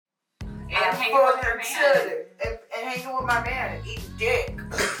hanging with your man. And hanging with my man and eating dick.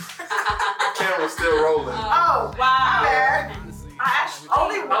 Camera's still rolling. Oh, wow. Man.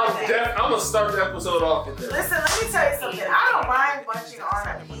 Only one thing. I'm gonna start the episode off with that. Listen, let me tell you something. I don't mind bunching on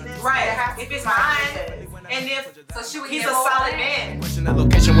a penis. Right. If it's mine. And if he's a solid man. The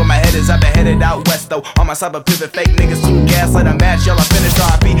location where my head is, I've been headed out west though. On my cyber pivot, fake niggas too gas, let a match, y'all. I finished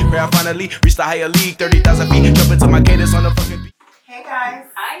RP. Where I finally reached the higher league, 30,000 feet. Jump into my cadence on the fucking beat. Hey guys.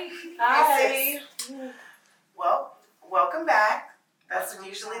 Hi. Well, welcome back. That's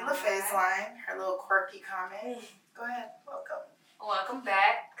usually LaFay's line. Her little quirky comment. Go ahead. Welcome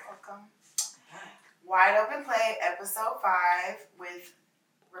back. Welcome. Wide Open Play, episode 5 with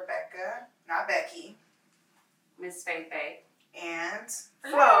Rebecca, not Becky. Miss Faye. And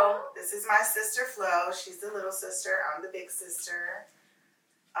Flo. This is my sister Flo. She's the little sister. I'm the big sister.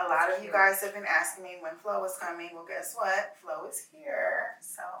 A lot of you guys have been asking me when Flo was coming. Well, guess what? Flo is here.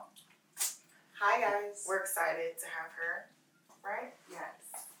 So, Hi guys. we're excited to have her. Right?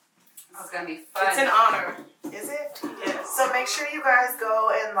 Yes. It's gonna be fun. It's an honor. Is it? Yes. So make sure you guys go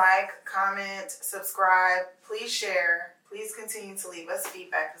and like, comment, subscribe. Please share. Please continue to leave us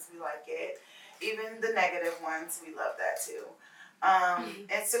feedback because we like it. Even the negative ones, we love that too.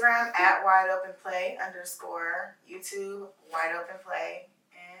 Instagram at wideopenplay_. YouTube Wide Open Play.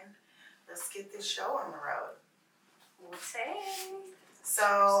 And let's get this show on the road.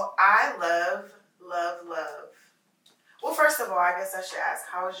 So I love. Well, first of all, I guess I should ask,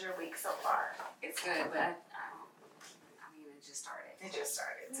 how was your week so far? It's good, but I mean, it just started. It just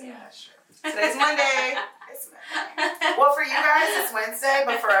started. Yeah, that's true. Today's Monday. It's Monday. Well, for you guys, it's Wednesday,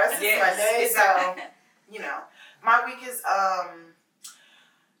 but for us, it's Monday. So, my week is, I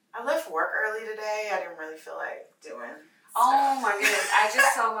left work early today. I didn't really feel like doing stuff. Oh my goodness. I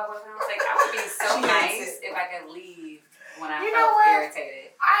just told my boyfriend, I was like, I would be so nice if I could leave when I felt irritated.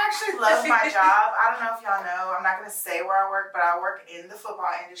 I actually love my job. I don't know if y'all know. I'm not going to say where I work, but I work in the football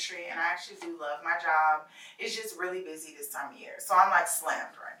industry, and I actually do love my job. It's just really busy this time of year. So I'm like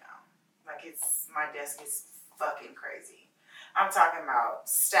slammed right now. Like my desk is fucking crazy. I'm talking about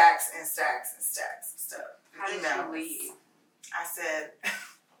stacks and stacks and stacks of stuff. How did you leave? I said,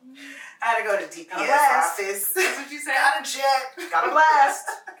 I had to go to DPS office. That's what you said? Got a jet. Got a blast.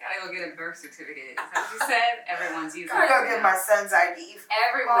 Gotta go get a birth certificate. Is that what you said? Everyone's using Gotta that. go get my son's ID.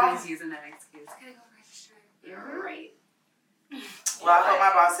 Everyone is using that excuse. Gotta go register. You're right. Well, I hope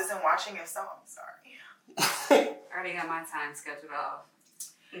my boss isn't watching. If so, I'm sorry. I already got my time scheduled off.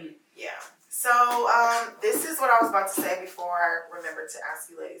 Yeah. So, this is what I was about to say before I remembered to ask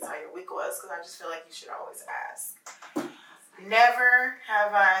you ladies how your week was, because I just feel like you should always ask. Never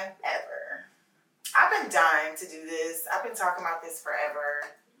have I ever. I've been dying to do this. I've been talking about this forever.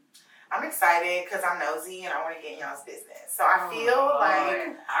 I'm excited because I'm nosy and I want to get in y'all's business. So I feel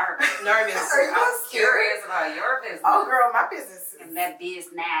like our business. Nervous. I'm curious about your business. Oh, girl, my business is... And that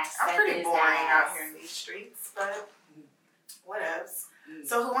business. I'm pretty boring out here in these streets, but what else?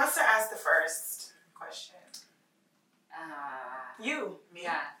 So who wants to ask the first question? You. Me?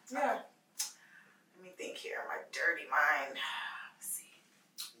 Yeah. Let me think here. My dirty mind. Let's see.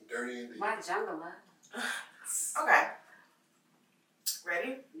 Dirty indeed. My jungle love. Okay.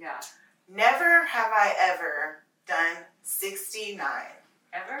 Ready? Yeah. Never have I ever done 69.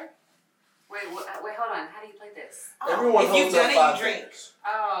 Ever? Wait, hold on. How do you play this? Everyone If holds you've done up it, 5 you drink. fingers.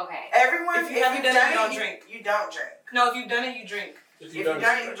 Oh, okay. Everyone, If you haven't done it, you don't drink. You don't drink. No, if you've done it, you drink. If you've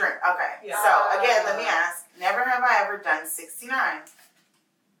done it, you drink. Okay. Yeah. So, again, let me ask. Never have I ever done 69.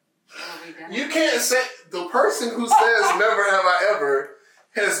 You can't say, the person who says never have I ever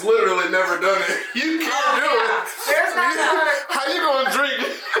has literally never done it. You can't do it. There's not How you gonna drink?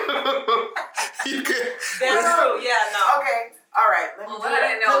 You can't. That's true. Yeah, no. Okay. All right. Let me Well, I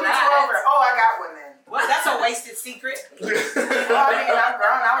didn't know let me that. go over it. Oh, I got one then. Well, that's a wasted secret. Well, I mean, I'm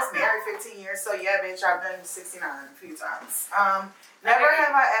grown. I was married 15 years, so yeah, bitch, I've done 69 a few times. Never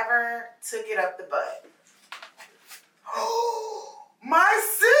have I ever took it up the butt. Oh, my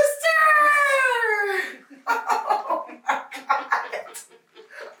sister! Oh my god!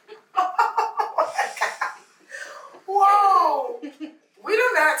 Oh my god! Whoa! We do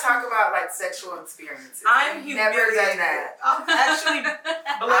not talk about like sexual experiences. I'm We've never done that. I'm actually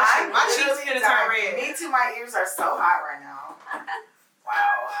blushing. My cheeks literally gonna turn dying. red. Me too. My ears are so hot right now.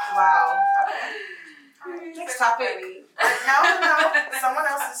 Wow. Wow. Okay. Next topic. No. Someone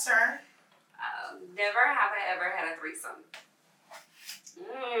else's turn. Never have I ever had a threesome.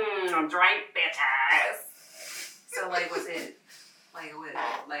 Drink bitches. So was it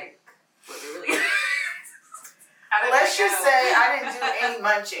really? Let's just say I didn't do any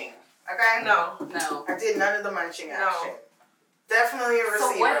munching. Okay? No. No. I did none of the munching action. Definitely a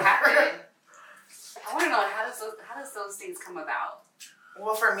receiver. So what happened? those things come about?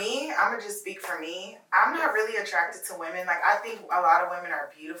 Well, for me, I'm gonna just speak for me. I'm not really attracted to women. Like, I think a lot of women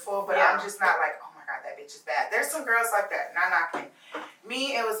are beautiful, but I'm just not like, oh my god, that bitch is bad. There's some girls like that, not knocking.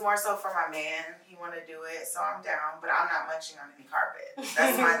 Me, it was more so for my man. He wanted to do it, so I'm down. But I'm not munching on any carpet.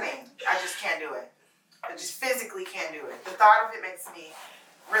 That's my thing. I just can't do it. I just physically can't do it. The thought of it makes me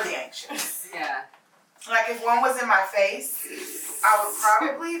really anxious. Yeah. Like, if one was in my face, I would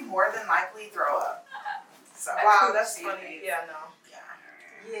probably more than likely throw up. So wow, that's funny. Yeah, no.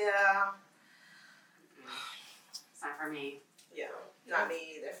 Yeah. It's not for me. Yeah, not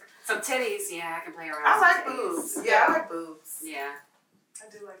me either. So titties, yeah, I can play around. I with like titties. boobs. Yeah, I like boobs. Yeah. I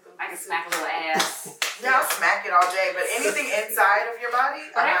do like boobs. I can smack a little ass. Yeah, I'll smack it all day, but anything inside of your body,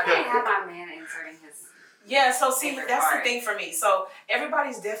 But I I'm not can't doing have my man inserting his. Yeah, so see, favorite that's part. the thing for me. So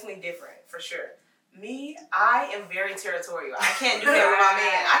everybody's definitely different, for sure. Me, I am very territorial. I can't do that with my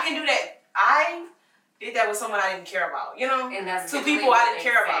man. I can do that. I did that with someone I didn't care about, you know? And that's Two typically people I what didn't they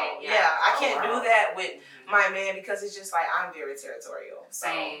care say, about. yeah. Yeah, I can't wow. do that with my man because it's just like I'm very territorial. So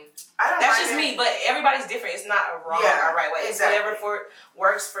Same. I don't that's mind just it. me, but everybody's different. It's not a wrong Yeah, or right way. It's exactly. whatever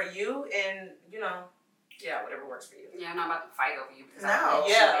works for you and, you know, yeah, whatever works for you. Yeah, I'm not about to fight over you because No. I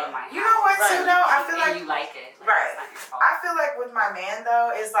let Yeah. you in my house. You know what, too, Right. though? I feel and like you like it. Like, Right. It's not your fault. I feel like with my man, though,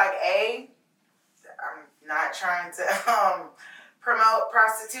 it's like, I'm not trying to promote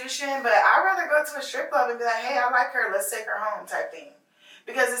prostitution, but I'd rather go to a strip club and be like, hey, I like her, let's take her home type thing.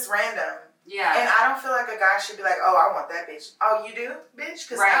 Because it's random. Yeah. And I don't feel like a guy should be like, oh, I want that bitch. Oh, you do, bitch?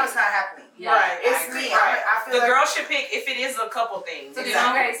 Because now Right. it's not happening. Yeah, Right. It's I agree. me. I feel The like, girl should pick if it is a couple things. So did you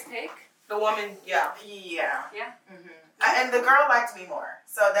Exactly. guys pick? The woman, yeah. Yeah. Yeah. Mm-hmm. And the girl liked me more.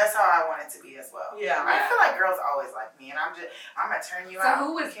 So that's how I want it to be as well. Yeah. I feel like girls always like me, and I'm going to turn you So out.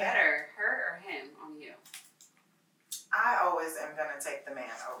 who was You can't- better, her or him on you? I always am going to take the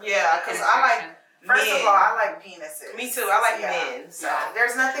man over. Yeah, because I like First men. of all, I like penises. Me too. I like Yeah. men. So Yeah.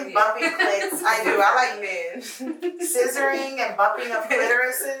 there's nothing bumping clits. I do. I like men. Scissoring and bumping of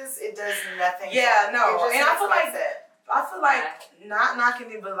clitorises, it does nothing. Yeah, for me. no, It just and I makes feel my like- set. I feel like not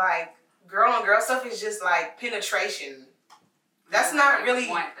knocking it, but like girl on girl stuff is just like penetration. That's not really.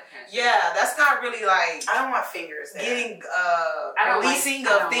 Yeah, that's not really like I don't want fingers there. getting I don't releasing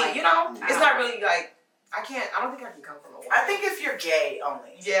like- I of don't things. like You know, that. it's not really like I don't think I can come from a woman. I think if you're gay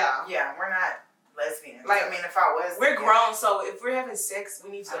only. Yeah. Yeah, we're not lesbians. Like, I mean, if I was. We're yeah. grown, so if we're having sex, we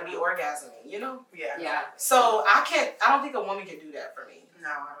need to be orgasming, you know? Yeah. Yeah. So I don't think a woman can do that for me. No,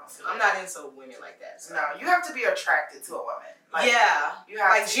 I don't see I'm that. not into women like that. So. No, you have to be attracted to a woman. Like, yeah. You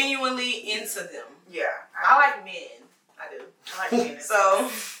have Like to. genuinely into them. Yeah. I like men. I do. I like penis.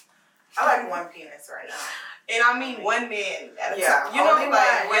 So, I like one penis right now. and I mean one man at a Yeah, time. You know, only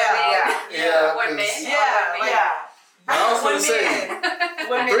like, one. yeah. Yeah, One 'cause- man? Yeah, like- Yeah. I was One gonna say man.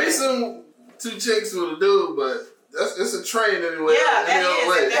 One man. threesome, 2 chicks with a dude, but it's a train anyway. Yeah, that any other is.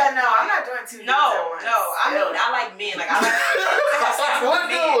 way. Yeah, no, I'm not doing 2 dudes at No, once. I mean, I like men. Like, I like What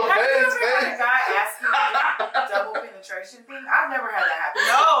men. do Have you fans ever had a say? guy ask me a double penetration thing? I've never had that happen.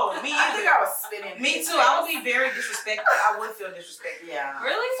 No, me I think either. I was spitting. Me too. I would be very disrespectful. I would feel disrespected. Yeah.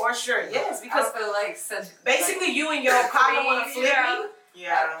 Really? For sure. Yes, I because feel like such. basically you and your partner want to flip me.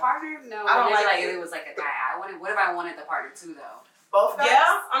 Yeah. A partner? No. I don't maybe like it was like a guy. What if I wanted the partner too though? Both guys? Yeah,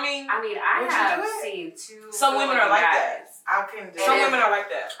 I mean, I mean, I Would you have do it? seen 2. Some women are good-looking like guys. I can do some it. women are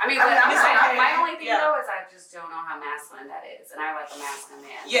like that. I mean, I but mean, I'm not- my only thing yeah. though is I just don't know how masculine that is, and I like a masculine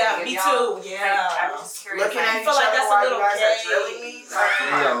man. Yeah, Like, if me y'all- too. Like, Yeah. I'm just curious. Looking like, at I feel each like other that's a while little you guys are gay. drilling me. You Like,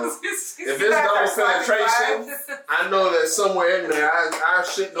 know, if it's double penetration, I know that somewhere in there, I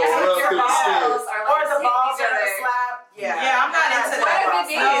shit gonna Yeah, run your through the skin. balls are or like the hitting balls each are other. gonna slap. Yeah. Yeah, I'm not into What that. if it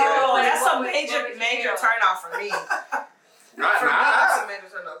did? No, Like, that's what a would you major feel? turn off for me. For me, that's a major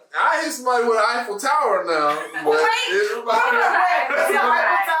turn off. I hit somebody with an Eiffel Tower now, but It's the Eiffel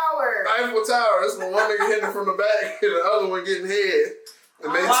Tower. Eiffel Tower. That's when one nigga hitting from the back and the other one getting head.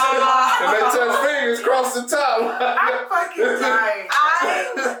 And they, Wow. and they touch fingers across the top. I'm fucking dying.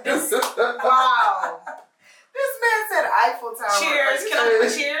 Wow. This man said Eiffel Tower. Cheers. Can I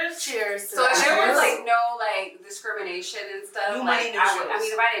cheers? Cheers to So if that. there was like no like discrimination and stuff, You like might I would. I choose.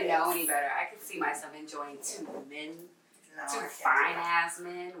 mean, if I didn't know any better, I could see myself enjoying 2 men, No, 2 I can't do fine that. ass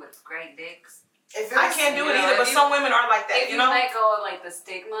men with great dicks. If it I was- can't do it You know, either, but if you- some women are like that, If you you know? let go of like the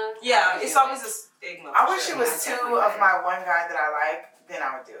stigma, Yeah, I it's do always it. a stigma. I for wish sure. it was Yeah, 2 definitely. of my one guy that I like, then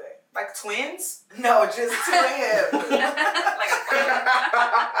I would do it. Like twins? No, just 2 of him. like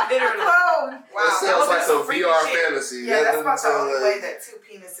Literally. Clone. Wow. That sounds like some a freaky VR shit. fantasy. Yeah, that's about the doesn't only sound way like- that 2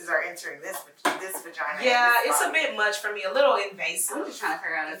 penises are entering this vagina. and Yeah, this it's a body. bit much for me. A little I'm invasive. just trying to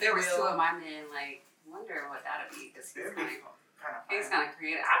figure out if there was 2 Real. of my men. Like, wonder what that'd be because he's It'd be kind of kind of It's fun. kind of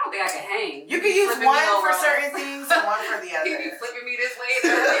creative. I don't think I can hang. You can use Flipping me one for over. certain things and one for the You be other. flipping me this way.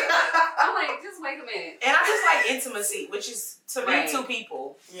 That way. I'm like, just wait a minute. And I just like intimacy, which is to me Right. 2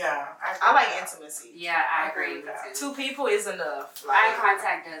 people. Yeah, I like intimacy. Yeah, I agree agree with with that. that. 2 people is enough. Eye Like,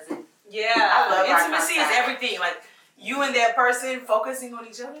 contact does it. yeah, I love eye intimacy is contact. everything. Like you and that person focusing on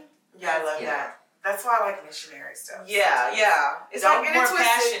each other. Yeah, I love Yeah. that. That's why I like missionary stuff. Yeah, yeah. It's Don't like get more it twisted.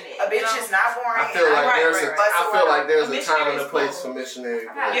 passionate. A bitch you know? is not boring. I feel like Right, there's right, a right. I feel like there's A a time and missionary a place is for cool. missionary.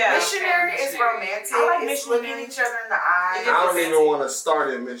 Okay. Yeah. Missionary is Missionary. romantic. I like It's missionary. looking each other in the eye. It is I don't romantic. even want to start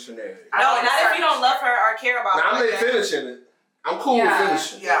in missionary. I No, don't not if you don't start love her or care about Now, her. I like may that. finish in it. I'm cool with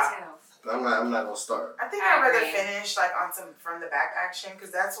finishing. Yeah. Me too. But I'm not gonna start. I think I I'd rather agree. finish like on some from the back action because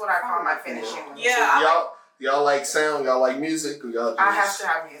that's what I call my finishing. Yeah, So y'all like sound, y'all like music, or y'all just I have to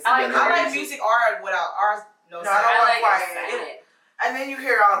have music. I like I like music or without or no. No, I don't I want like quiet. it. And then you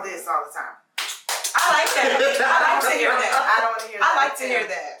hear all this all the time. I like that. I like to hear that. I don't want to hear that. I like to hear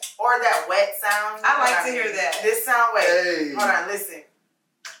that. Or that wet sound. I like Hold to on. hear that. This sound wet. Hey. Hold on, listen.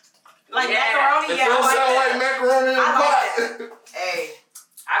 Like Yeah. macaroni, It yeah. don't I like sound that. like macaroni in I a like pot. Hey.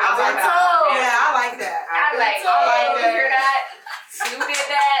 I I've like been that. told. Yeah, I like that. I like, told. oh, you hear that? You did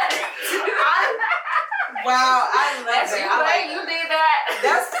that. Wow, I love That's that. you, I like right? You that. did that.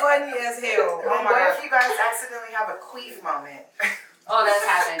 That's funny as hell. Oh my What god. if you guys accidentally have a queef moment? Oh, that's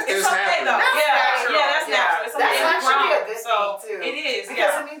happened. It's It's okay happening. though. That's Yeah, natural. yeah, that's Yeah. natural. It's That's okay. actually a good So, thing, too. It is.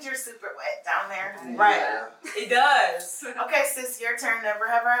 Because Yeah. it means you're super wet down there. Right. It does. Okay, sis, your turn. Never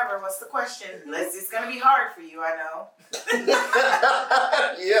have I ever. What's the question? It's gonna be hard for you, I know.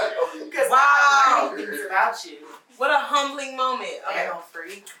 Yeah. Because Wow. I'm learning things about you. What a humbling moment. Okay. Animal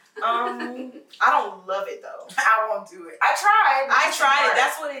freak. I don't love it though. I won't do it. I tried. I tried it.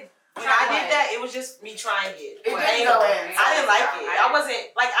 That's what it. When I Try did what? that, it was just me trying it. It But didn't go in. I didn't like it. I wasn't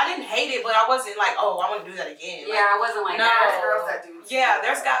like I didn't hate it, but I wasn't like, oh, I want to do that again. Like, Yeah, I wasn't like No. that. There's girls that do. yeah,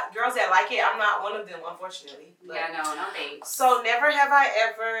 there's got girls that like it. I'm not one of them, unfortunately. But- Yeah, no thanks. So never have I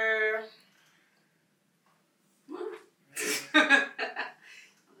ever.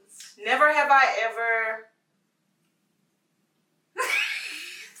 Never have I ever.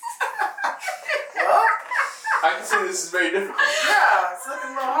 What? I can see this is very difficult. Yeah, it's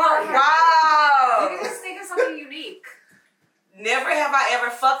looking a little hard. here. You Wow. can just think of something unique. Never have I ever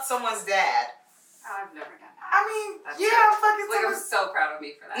fucked someone's dad. I've never done that. I mean, That's yeah, it. I'm fucking Like, I'm someone. so proud of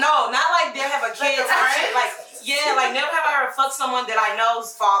me for that. No, not like they have a kid. Like a type friend? shit. Like yeah, like never have I ever fucked someone that I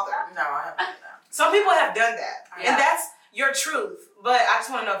know's father. No, I haven't done that. Some people have done that, Yeah. and that's your truth. But I just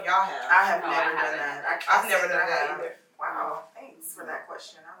want to know if y'all have. I have No, never I done haven't. that. I can't I've say never done I that have. either. Wow, thanks for that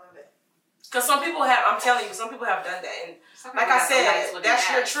question. I love it. Because some people have. I'm telling you, some people have done that, and Some like people I have some nice said, looking that's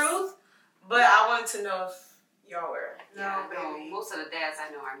your dads. truth. But I wanted to know if y'all were. Yeah, No, no, baby. most of the dads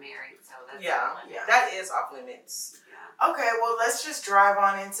I know are married, so that's Yeah, Yeah. that is off limits. Okay, well, let's just drive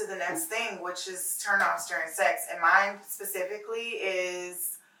on into the next thing, which is turn-offs during sex. And mine specifically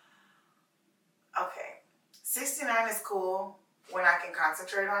is, okay, 69 is cool when I can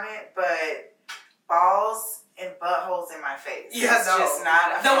concentrate on it, but balls and buttholes in my face. Yeah, it's no. just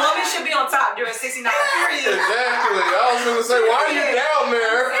not a The fun. woman should be on top during 69 period. Exactly. I was gonna say, why are you down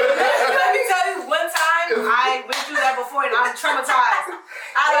there? Let me tell you, one time I went through that before and I'm traumatized.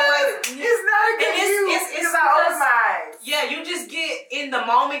 I don't like it. It's not a good And it's- view it's because I open because- my eyes. Yeah, you just get in the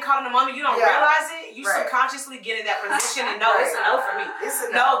moment, caught in the moment. You don't Yeah. realize it. You Right. subconsciously get in that position and know it's a no for me. It's a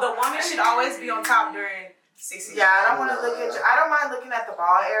No, the woman should always be on top during 69. Yeah, I don't want to look at you. I don't mind looking at the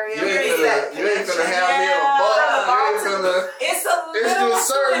ball area. You ain't It's finna, that you ain't finna connection. have me a Yeah. butt. You ain't finna. It's a It's little just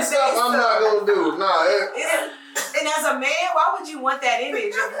certain too stuff I'm not gonna do. Nah, And as a man, why would you want that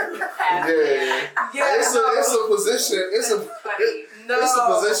image of you? yeah. Yeah, It's a position. It's a Funny. it's a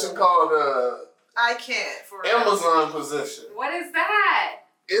position called I can't. For real. Amazon position. What is that?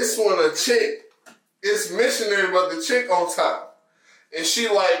 It's when a chick, it's missionary, but the chick on top. And she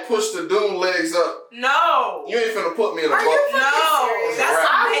like pushed the dude legs up. No. You ain't finna put me in a Are you butt. fucking No, serious? that's a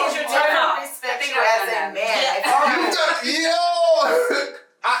I major will turn never off. respect I think you I've as done a that. man. Yeah. If You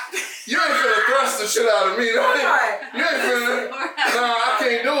you ain't finna thrust the shit out of me. You ain't finna. Nah, I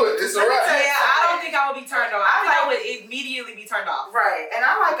can't do it. It's a Let me wrap. tell you Yeah, I don't think I would be turned on. I think I would immediately be turned off. Right, and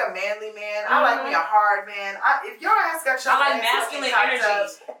I like a manly man. I like me a hard man. If your ass got your I like legs masculine looking cocked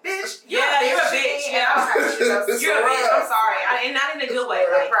energy. up, bitch. Yeah, you're a to bitch, me, and yeah. I'll cut you up. It's You're a a bitch. wrap. I'm sorry. And not in a good way.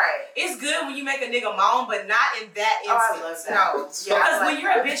 Like, Right. it's good when you make a nigga moan, but not in that Oh, I instance. love that. No. Yeah, I Because like when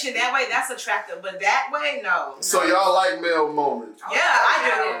you're a that. bitch in that way, that's attractive. But that way, no. So y'all like male moments? Yeah, I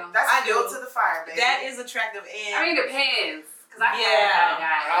do. That's I fuel do. to the fire, baby. That is attractive. And I mean, it depends. Because I Yeah. had a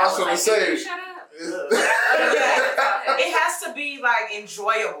guy. I was gonna like, say- "Can you shut up. it has to be like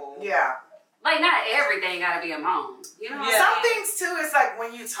enjoyable. Yeah. Like, not everything gotta be a moan. You know what Some I'm saying? things too is like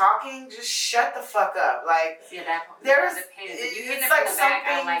when you talking, just shut the fuck up. Like Yeah, that there's depends. If you hit it's it like from the back,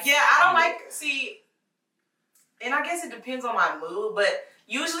 I something. like I don't like and I guess it depends on my mood, but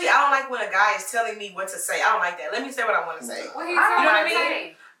usually I don't like when a guy is telling me what to say. I don't like that. Let me say what I want to say. What You know what I mean?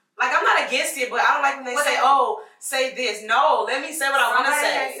 say? Like, I'm not against it, but I don't like when they say, "Oh, say this." No, let me say what I want to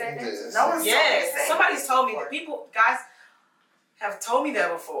say. No one's Yes, somebody's told me that. Guys have told me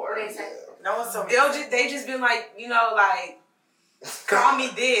that before. What they say? No one's told me. They just been like, call me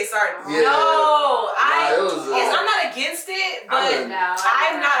this or Yeah. no. Nah, I'm not against it, but I'm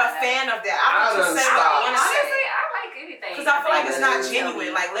I'm not a fan of that. I I want done to say what I want to Honestly, say. I like anything. Because I feel like it's not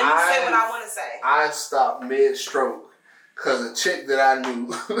genuine. Like, let me say what I want to say. I stopped mid-stroke because a chick that I knew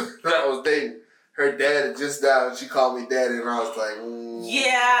that I was dating, her dad had just died and she called me daddy and I was like,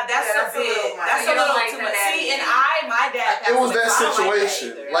 Yeah, that's a bit. That's a little too much. See, and my dad. It was that I don't like that situation.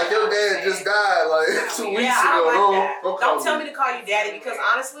 either. Like your dad just died like 2 weeks Yeah, I ago. don't like that. Don't call Don't tell me to call you daddy because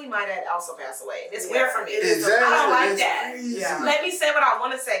honestly, my dad also passed away. It's weird for me. Exactly. I don't like It's that. crazy. Yeah. Let me say what I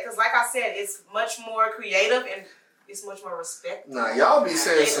want to say because, like I said, it's much more creative and it's much more respectful. Nah, y'all be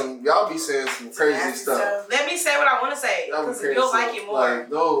saying some crazy Nasty stuff. Let me say what I want to say Y'all be because crazy you'll stuff. like it more. Like,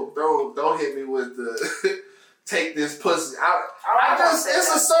 don't hit me with the take this pussy. I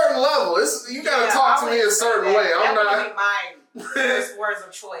It's a certain level. You gotta talk to me a certain way. I'm That not. wouldn't be my first words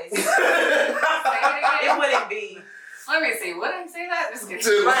of choice. Say it It again. wouldn't be. Let me see. What did I say that? Just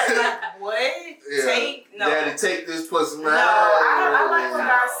kidding. What? Yeah. Take? No. Daddy, take this pussy, man. No, I like when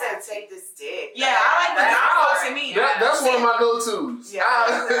guys said take this dick. Yeah, I like when That's God hard. talks to me. That's one of my go-tos.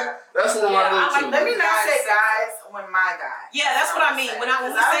 Yeah. That's one of my go-tos. Let me not say guys when my guy. Yeah, that's what I mean. When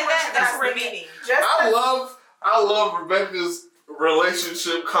we say that, that's what we're meaning. I love Rebecca's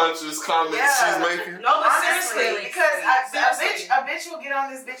relationship conscious comments she's making. No, but Honestly, seriously. because a bitch will get on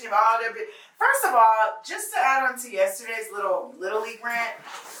this bitch and all their bitch. First of all, just to add on to yesterday's little league rant,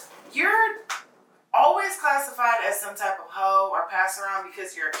 you're always classified as some type of hoe or pass around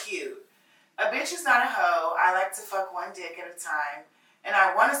because you're cute. A bitch is not a hoe. I like to fuck one dick at a time. And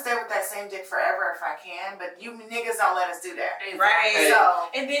I want to stay with that same dick forever if I can, but you niggas don't let us do that. Right. So,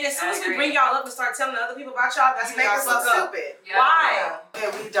 And then as soon as we bring y'all up and start telling other people about y'all, that's you when make y'all us look fuck up. stupid. Yeah. Why?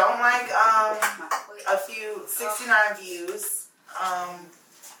 Yeah, we don't like a few 69 views.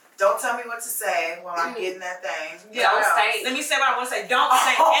 Don't tell me what to say while I'm getting that thing. Yeah, Don't say. Let me say what I want to say. Don't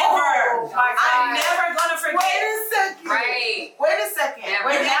say Oh, ever. my I'm God. never gonna forget. Wait a second. Right. Wait a second. Yeah,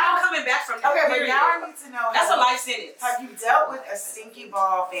 Wait, We're now, now coming back from that. okay, but period. now I need to know. That's a life sentence. Have you dealt with a stinky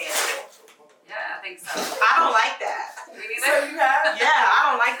ball fan? Yeah, I think so. I don't like that. Me So neither. you have? Yeah,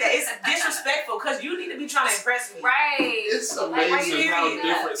 I don't like that. It's disrespectful because you need to be trying to impress me. Right. It's Like, why you amazing how do that?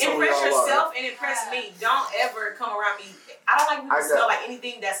 different some of Impress y'all yourself are. and impress me. Don't ever come around me. I don't like people to smell like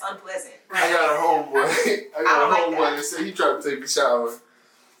anything that's unpleasant. I got a homeboy. I don't like that. that said he tried to take a shower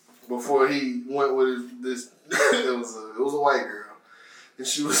before he went with this. It was a white girl, and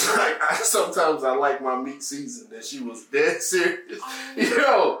she was like, "Sometimes I like my meat seasoned," and she was dead serious.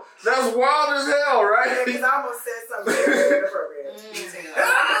 Yo, that's wild as hell, right? Because I almost said something very inappropriate. Me too. I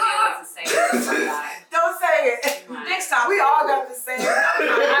don't know what to say about that. Don't say it. Next time. We all got the same.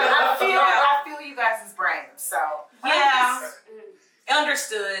 I feel you guys' brains. So Yeah.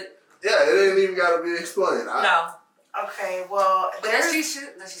 Understood. Yeah, it ain't even gotta be explained. No. okay. Well, Does she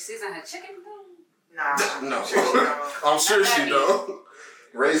season her chicken? Nah. No. I'm sure she don't. I'm sure she don't.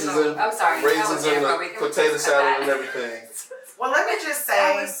 Raisins and I'm sorry. raisins That and was the terrible. potato salad and everything. Well, let me just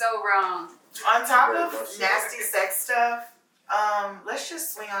That say, was so wrong. on top of nasty sex stuff, let's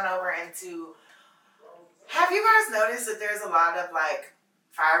just swing on over into. Have you guys noticed that there's a lot of like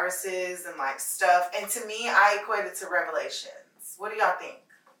viruses and like stuff? And to me, I equate it to Revelations. What do y'all think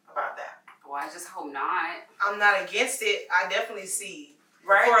about that? Well, I just hope not. I'm not against it. I definitely see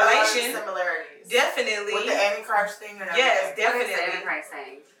Right? correlation. Similarities. Definitely. With the Antichrist thing and everything. Yes, What is the definitely. Antichrist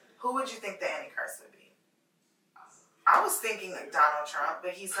saying? Who would you think the Antichrist would be? I was thinking like Donald Trump,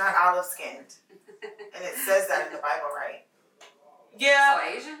 but he's not olive skinned. And it says that in the Bible, right? Yeah. So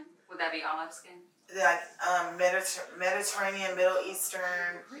Asian? Would that be olive skin? Like Mediterranean, Middle Eastern,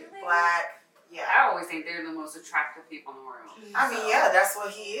 Really? black. Yeah. I always think they're the most attractive people in the world. I mean, yeah, that's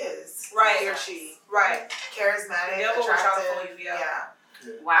what he is. Right. He or she. Right. Charismatic, The devil will try to attractive. fool you, yeah.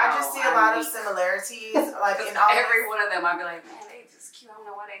 Wow. I just see a lot of weak. similarities. Like in all Every one of them, I'd be like, man, they just cute. I don't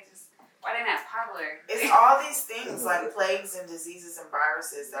know why they not popular. it's all these things like plagues and diseases and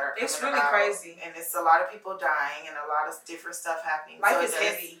viruses that are coming It's really about, crazy. and it's a lot of people dying and a lot of different stuff happening. Life So is it does-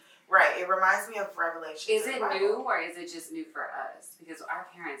 heavy. Right. It reminds me of Revelation. Is it new or is it just new for us? Because our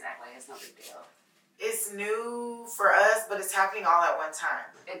parents act like it's no big deal. it's new for us, but it's happening all at one time.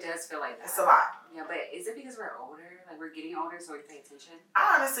 It does feel like that. It's a lot. Yeah, but is it because we're older? Like we're getting older, so we pay attention?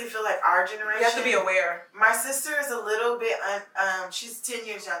 I honestly feel like our generation. You have to be aware. My sister is a little bit, she's 10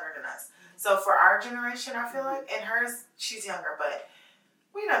 years younger than us. So for our generation, I feel like, and hers, she's younger, but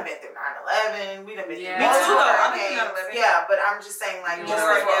we done been through 9/11. We done been through. Me too, though. I've hurricanes. been through 9/11. Yeah, but I'm just saying, like, just Older,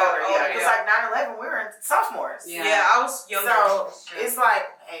 because we're older. Yeah, older, because yeah. like 9/11, we were in sophomores. Yeah, I was younger. So it's like,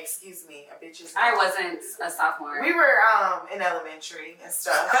 hey, excuse me, a bitch is. I wasn't a sophomore. We were in elementary and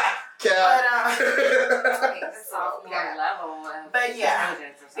stuff. Cap. Like the sophomore Okay. level. But yeah,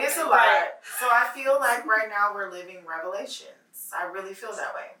 it's a lot. So I feel like right now we're living revelations. I really feel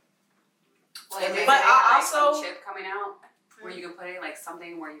that way. Well, But but I also also- some chip coming out where you can put it like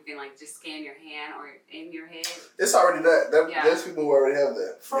something where you can like just scan your hand or in your head. It's already that. Yeah. There's people who already have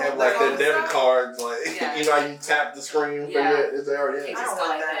that. For They have the like their phone debit stuff? cards, like Yeah. you know how you tap the screen for Yeah. it. They already It have. I just don't go want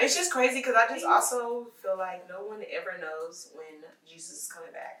like that. that. It's just crazy because I just also feel like no one ever knows when Jesus is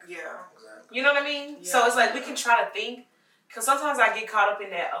coming back. Yeah. You know what I mean? Yeah. So it's like we can try to think, because sometimes I get caught up in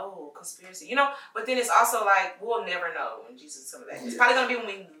that, conspiracy, you know? But then it's also like, we'll never know when Jesus is coming back. It's Yeah. probably going to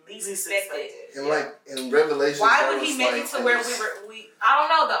be when we least expect it. And like in Revelation, Why there would he was, make like, it to where I don't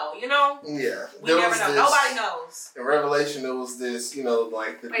know though, you know? Yeah. We There never was know. this- Nobody knows. In Revelation, there was this,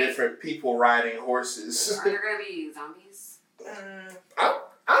 like the Wait. different people riding horses. Are there gonna be zombies?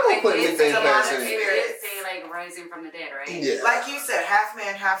 I don't Like, put it anything did past say- anything. it did say like rising from the dead, right? Yeah. Like you said, half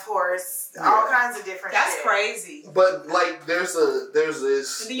man, half horse, Yeah. all kinds of different That's shit. crazy. But like, there's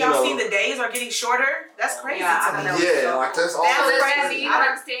this. Do y'all see the days are getting shorter? That's crazy Yeah, to I me. know. Yeah, like that's all. That So was does It's that crazy. mean that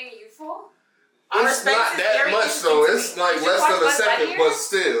I'm staying youthful? not that much though. It's like Did you less watch than a Buzz second, Lightyear? but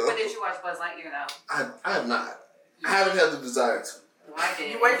still. But did you watch Buzz Lightyear though? I have not. I haven't had the desire to. Well, I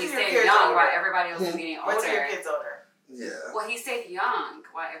did. You wait He till your stayed kids young older. while everybody else was getting Wait older. till your kid's older. Yeah. Well, he stayed young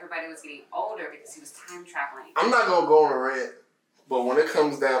while everybody was getting older because he was time traveling. I'm not gonna go on a rant, but when it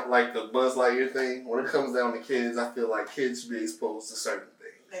comes down like the Buzz Lightyear thing, when it comes down to kids, I feel like kids should be exposed to certain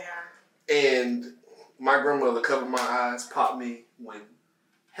things. Yeah. And my grandmother covered my eyes, popped me when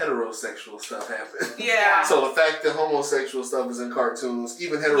heterosexual stuff happened. Yeah. So the fact that homosexual stuff is in cartoons,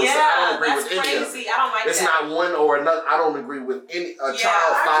 even heterosexual, I Yeah, don't agree that's with any of it. crazy. I don't like It's that. not one or another. I don't agree with any. A Yeah,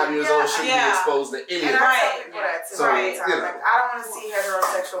 child I 5 can- years yeah, old shouldn't be yeah. exposed to any And of I that. tell people that too So, all the you time. know. Like, I don't want to see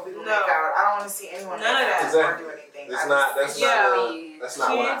heterosexual people No. make out. I don't want to see anyone None make of out that. or Exactly. do anything. It's I not. just- That's Yeah. not. That's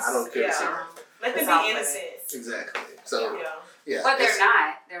not what I don't care to see. Yeah. Let them It's be off innocent. Exactly. So Yeah. yeah. But they're it's-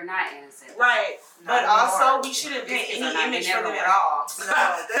 not. They're not innocent. Right. But Not also, anymore. we shouldn't These paint kids are any not- image they for never them were. at all.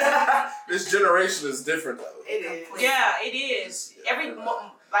 No. This generation is different though. It is. Yeah, it is.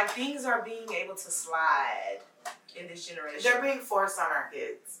 Things are being able to slide in this generation. They're being forced on our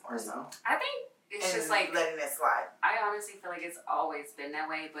kids, or so. I think it's And just like letting it slide. I honestly feel like it's always been that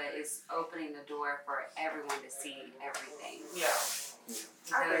way, but it's opening the door for everyone to see everything. Yeah.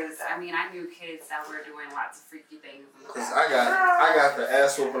 I agree with Because that. I mean, I knew kids that were doing lots of freaky things. And Cause stuff. I got the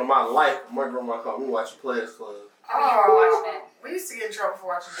ass whooping of my life. My grandma called me watching Players Club. I mean, you were watching it. We used to get in trouble for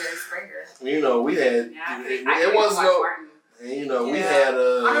watching Jerry Springer. You know, we had Yeah, it was watch no, Martin. and you know we Yeah. had I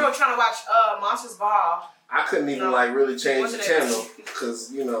remember trying to watch Monsters Ball. I couldn't even No. like really change the Wasn't it? channel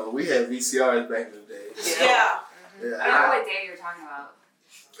because you know we had VCRs back in the day. Yeah. I don't know Yeah. what day you're talking about.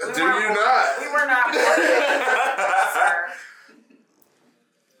 Do you not? We were not born yet, sir.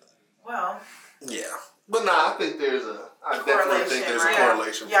 Well, Yeah, but nah, I think there's I definitely think there's right? a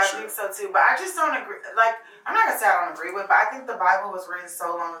correlation Yeah, I for sure. think so too. But I just don't agree. Like, I'm not gonna say I don't agree with, but I think the Bible was written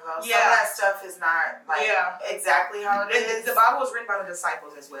so long ago. Some Yeah. of that stuff is not like exactly how it is. The Bible was written by the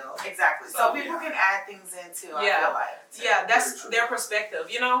disciples as well. Exactly. So people can add things into. I Yeah. feel like. Yeah, that's Very true. their perspective,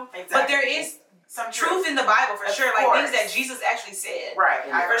 you know? Exactly. But there is some truth in the Bible for Of sure, like course. things that Jesus actually said. Right.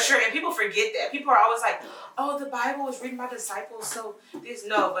 I For agree. sure, and people forget that. People are always like, "Oh, the Bible was written by disciples, so there's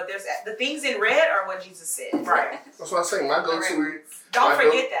no." But there's the things in red are what Jesus said. Right. That's what I say. My go-to, Don't My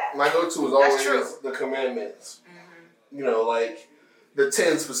forget that. my go-to is That's always true. the commandments. Mm-hmm. You know, like the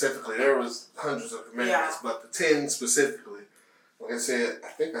 10 specifically. There was hundreds of commandments, but the 10 specifically. Like I said, I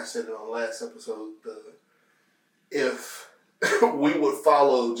think I said it on the last episode. If we would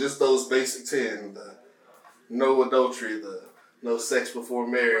follow just those basic 10, the no adultery, the no sex before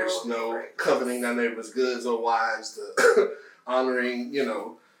marriage, no coveting thy neighbor's goods or wives, the honoring, you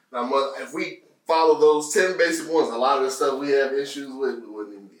know, thy mother. If we follow those 10 basic ones, a lot of the stuff we have issues with, we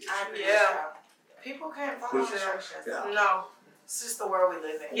wouldn't even be issues. Yeah. People can't follow Yeah. instructions. Yeah. No. It's just the world we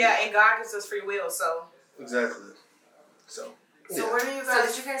live in. Yeah, and God gives us free will, so. Exactly. So, So yeah. what do you So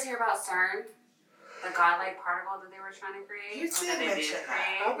guys? did you guys hear about CERN? The godlike particle that they were trying to create? You Or did that they mention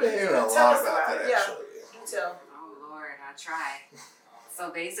that. I've been hearing a Tell lot us about about that it. Yeah. actually. You tell. Oh Lord, I try. So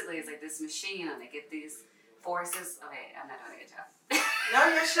basically, it's like this machine, and they get these forces. Okay, I'm not doing a good job. No,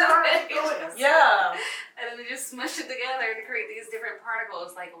 yes, you are. Yeah. And then they just smush it together to create these different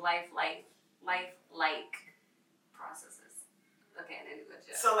particles, like life-like processes. Okay, I didn't do a good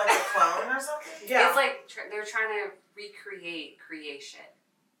job. So like a clone or something? Yeah. It's like they're trying to recreate creation.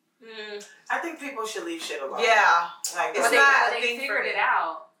 I think people should leave shit alone. Yeah. Like, It's But not a they thing figured for it me.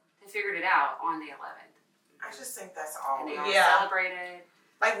 out. They figured it out on the 11th. I just think that's all. And they wrong. all Yeah. celebrated.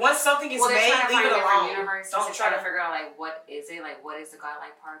 Like once something is Well, they're made, trying to leave find it different alone. universes Don't to try try to to. figure out like what is it, like what is the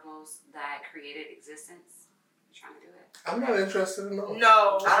godlike particles that created existence. They're trying to do it. I'm not interested in those.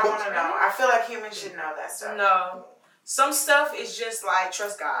 No. I don't want to know. I feel like humans should know that stuff. No. Some stuff is just like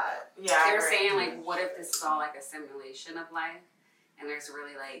trust God. Yeah, I They were agree. saying like, what if this is all like a simulation of life, and there's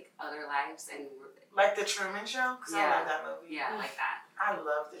really like other lives, and Like the Truman Show? Because I Yeah. love that movie. yeah, like that. I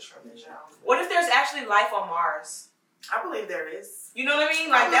love the Truman Show. What if there's actually life on Mars? I believe there is. You know what I mean?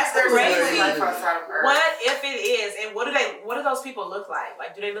 Like that's There's crazy. life outside of Earth. What if it is? And what do those people look like?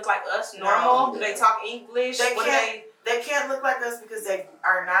 Like, do they look like us? Normal? No. Do they talk English? They What can't. They can't look like us because they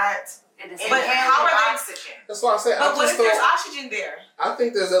are not And the But same how are they- oxygen. That's why I say But I what just if there's don't. oxygen there? I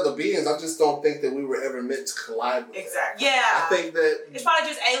think there's other beings. I just don't think that we were ever meant to collide with. them. Exactly. Yeah. I think that. It's probably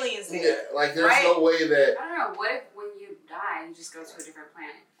just aliens there. Yeah, like there's Right? no way that I don't know. What if when you die, you just go to a different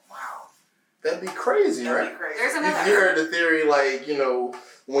planet? Wow. that'd be crazy, That'd right? be crazy. There's You another. heard the theory, like, you know,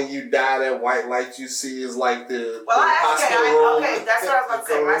 when you die, that white light you see is like the, Well, the I- hospital room. Okay, that's what I was about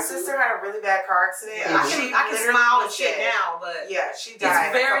to say. My sister had a really bad car accident. Yeah. and I she can literally smile and was shit dead. now, but Yeah, she it's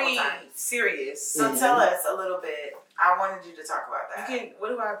died very a couple times. serious. So Mhm. tell us a little bit. I wanted you to talk about You that. can. What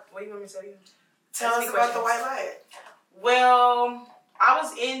do you want me to tell you? Tell Ask us me about the questions. white light. Well,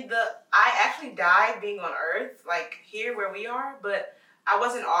 I actually died being on Earth, like here where we are, but I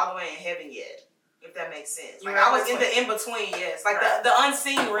wasn't all the way in heaven yet, if that makes sense. You Like were I was in in the in-between, yes. Like Right. the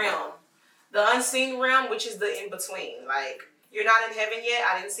unseen realm. The unseen realm, which is the in-between. Like, you're not in heaven yet,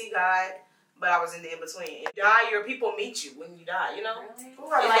 I didn't see God, but I was in the in-between. You die, your people meet you when you die, you know? Really?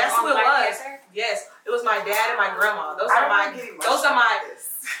 Ooh, I And like that's on who it Black was. Panther? Yes, it was my dad and my grandma. Those I are don't my wanna get emotional about this.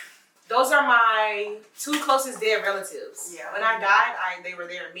 those are my two closest dead relatives. Yeah. When I died, they were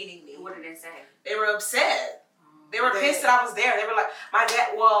there meeting me. What did they say? They were upset. They were They- pissed that I was there. They were like, my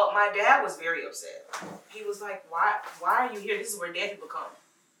dad was very upset. He was like, why are you here? This is where dead people come.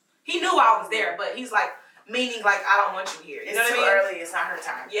 He knew I was there, but he's like, meaning like, I don't want you here. You It's know what I too mean? early. It's not her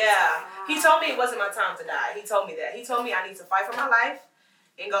time. Yeah. He told me it wasn't my time to die. He told me that. He told me I need to fight for my life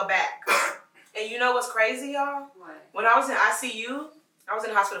and go back. And you know what's crazy, y'all? What? When I was in ICU, I was in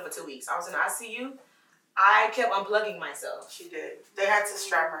the hospital for 2 weeks. I was in ICU. I kept unplugging myself. She did. They had to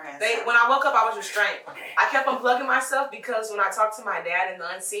strap her hands. down. When I woke up, I was restrained. I kept unplugging myself because when I talked to my dad in the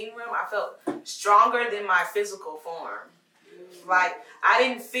unseen room, I felt stronger than my physical form. Like, I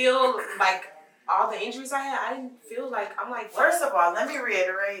didn't feel like all the injuries I had, I didn't feel like, I'm like, what? First of all, let me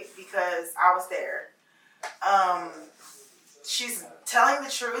reiterate because I was there. She's telling the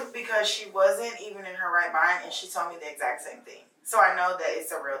truth because she wasn't even in her right mind and she told me the exact same thing. So I know that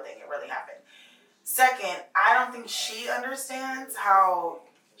it's a real thing. It really happened. Second, I don't think she understands how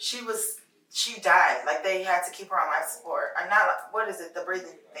she died. Like they had to keep her on life support. What is it? The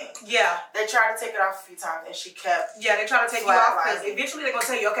breathing thing. Yeah. They tried to take it off a few times and she kept. Yeah, they're trying to take you off because Flatlining. eventually they're going to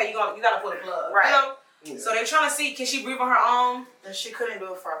tell you, okay, you got to pull the plug. Right. You know? Yeah. So they're trying to see, can she breathe on her own? And she couldn't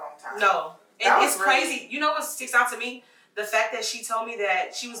do it for a long time. No. That And was it's really- crazy. You know what sticks out to me? The fact that she told me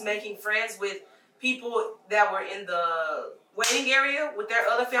that she was making friends with people that were in the waiting area with their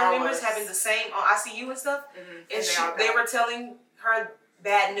other family members having the same ICU and stuff. Mm-hmm. And they were telling her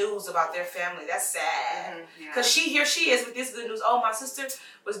bad news about their family. That's sad. Mm-hmm. Yeah. Because here she is with this good news. Oh, my sister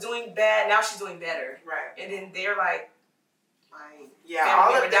was doing bad. Now she's doing better. Right. And then they're like, my Yeah. family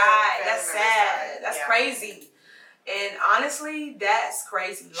All member of their died. family That's members sad. died. That's Yeah. crazy. And honestly, that's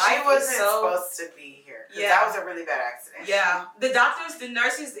crazy. She Life wasn't is so... supposed to be here. Yeah. That was a really bad accident. Yeah, the doctors, the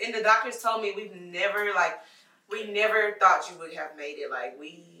nurses, and the doctors told me we never thought you would have made it. Like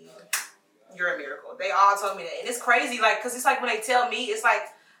you're a miracle. They all told me that, and it's crazy. Like, cause it's like when they tell me, it's like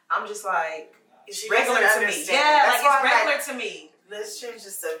I'm just like it's She regular doesn't to me. understand. Yeah, That's like why it's I'm regular like- to me. Let's change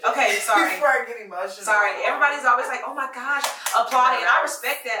the subject. Okay, sorry. Before I get emotional. Sorry, everybody's always like, "Oh my gosh," applauding, and I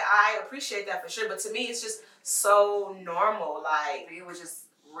respect that. I appreciate that for sure. But to me, it's just so normal. Like It was just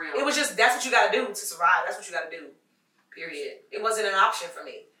real. it was just that's what you got to do to survive. That's what you got to do. Period. It wasn't an option for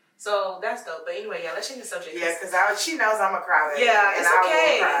me. So that's dope. But anyway, yeah, let's change the subject. Yeah, because she knows I'm a crybaby. Yeah, and it's I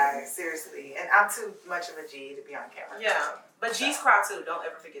okay. will cry, seriously. And I'm too much of a G to be on camera. Yeah, but G's cry too. Don't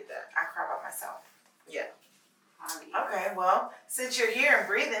ever forget that. I cry by myself. Hobby. Okay, well, since you're here and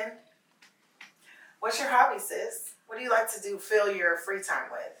breathing, what's your hobby, sis? What do you like to do? Fill your free time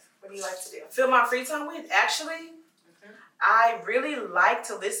with? What do you like to do? Fill my free time with? Actually, I really like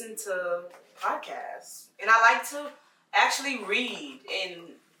to listen to podcasts, and I like to actually read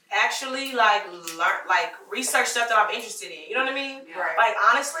and actually like learn, like research stuff that I'm interested in. You know what I mean? Yeah. Right. Like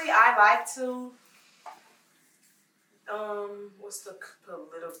honestly, I like to. What's the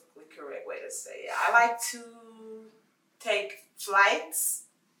politically correct way to say it? I like to take flights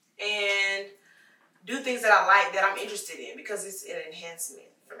and do things that I like, that I'm interested in, because it's an enhancement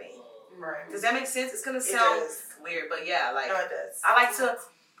for me. Right. Does that make sense? It's gonna sound weird, but yeah, like no, it does. I like to,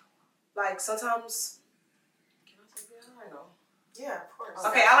 like sometimes. Can I say get high? No. Yeah, of course.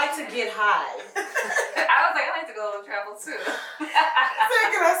 Okay, I like to get high. I was like, I like to go and travel too.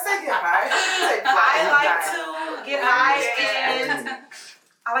 I say get high. I like to get high and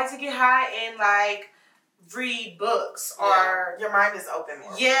I like to get high and like read books or your mind is open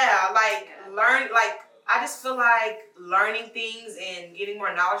more. Yeah, like learn, like I just feel like learning things and getting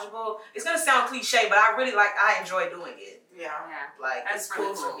more knowledgeable. It's gonna sound cliche, but I enjoy doing it. Yeah. Like That's it's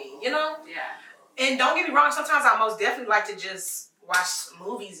really cool for me, you know? Yeah. And don't get me wrong, sometimes I most definitely like to just watch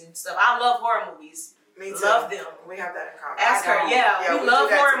movies and stuff. I love horror movies. Me too. Love them. We have that in common. Ask her, yeah. We love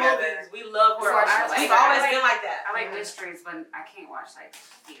horror movies. We love horror movies. We've always been like that. I like mysteries, but I can't watch like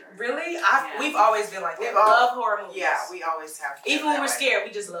theater. Really? We've always been like that. We love horror movies. Yeah, we always have. Even when we're scared,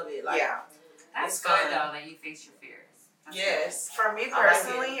 we just love it. Like, yeah. That's it's good fun. though that you face your fears. That's yes. Good. For me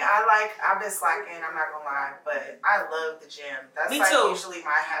personally, I've been slacking, I'm not gonna lie, but I love the gym. That's me like too. usually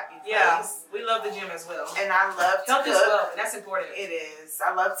my happy place. Yeah, we love the gym as well. And I love to Health cook. is wealth, and that's important. It is.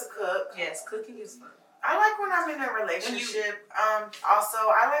 I love to cook. Yes, cooking is fun. I like when I'm in a relationship. Also,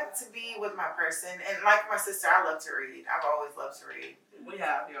 I like to be with my person. And like my sister, I love to read. I've always loved to read. We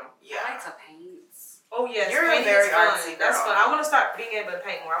have, Yeah. I like to paint. Oh, yes. You're painting very is fun. artsy girl. That's fun. I want to start being able to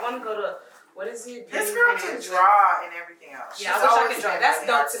paint more. I want to go to, what is it? This girl can draw and everything else. Yeah, I She's wish I always could draw. been That's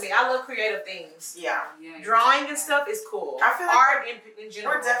really dope to artsy. me. I love creative things. Yeah. Drawing and stuff is cool. I feel like art in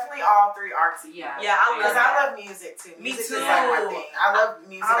general. We're definitely all three artsy. Yeah. Yeah, I love Because that. I love music too. Me Music too. is like my thing. I love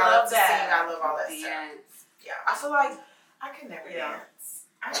music. I I love love to that. sing. I love all that stuff. Dance. Yeah. I feel like I could never dance.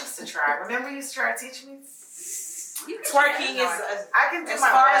 I used to try. Remember you used to try to teach me? twerking is I can do as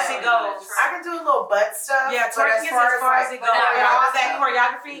my far butt. as it goes. I can do a little butt stuff. Yeah, but twerking is as far as it goes. but And all that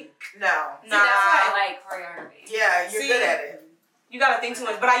choreography. No. See, that's why I like choreography. Yeah, you're good at it. You gotta think too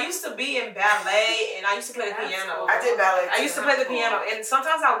much. But I used to be in ballet and I used to play the piano. I did ballet too. I used to play the piano, and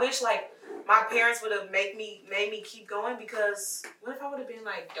sometimes I wish like my parents would have made me keep going, because what if I would have been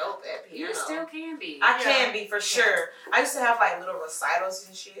like dope at piano? You still can be. I can be for sure. I used to have like little recitals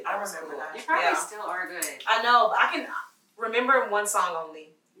and shit. I remember that. You probably still are good. I know, but I can remember one song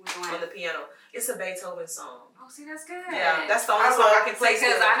only Which one? on the piano. It's a Beethoven song. Oh, see, that's good. Yeah, that's the only song I can play.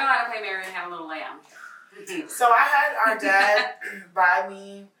 Because I know how to play Mary and Have a Little Lamb. So I had our dad buy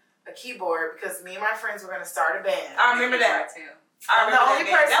me a keyboard because me and my friends were going to start a band. I remember that too. I remember the only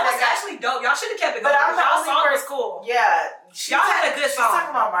that. person That was that got- actually dope. Y'all should have kept it But going. I'm the Y'all only song was person- cool. Yeah. Y'all had a good She's song.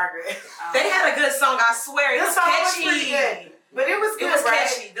 talking about Margaret. They had a good song. I swear. It The was song was catchy. pretty good. But it was It good, was right?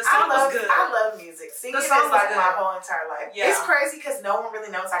 catchy. The song was good. I love music. Singing The song is was like good. my whole entire life. Yeah. It's crazy because no one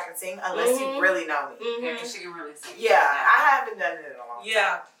really knows I can sing unless you really know me. Yeah, because she can really sing. Yeah, I haven't done it in a long time.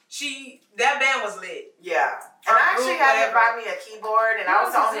 Yeah. That band was lit. Yeah. And I actually had him buy me a keyboard, and I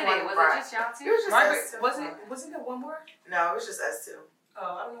was the only one who Was brought it just y'all two? It was just Margaret, us two. wasn't there one more? No, it was just us two. Oh,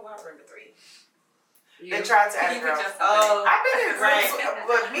 I don't know why I remember 3. They tried to add You girls. just I've been in Right. groups,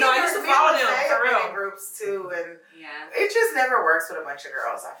 but me No, I and used to me follow and them, Faye for have been real. in groups too, and Yeah. it just never works with a bunch of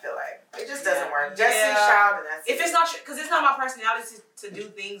girls. I feel like it just doesn't work. Destiny's Yeah. Child, and that's If it. it's not, because it's not my personality to do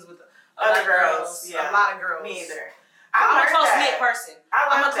things with Other lot of girls, yeah. a lot of girls. Me either. I'm a learned close that. knit person. I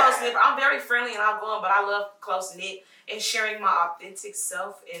I'm a learned close that. knit. I'm very friendly and outgoing, but I love close knit and sharing my authentic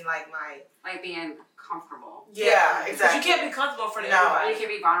self and like my Like being comfortable. Yeah, Because exactly. you can't be comfortable in front of No. You everybody. can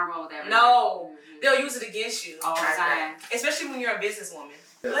be vulnerable with everyone. No. Mhm. They'll use it against you, All the time. especially when you're a businesswoman.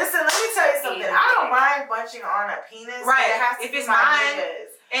 Listen, let me tell you something. I don't mind bunching on a penis. Right. But it has to If be it's my mine, niggas.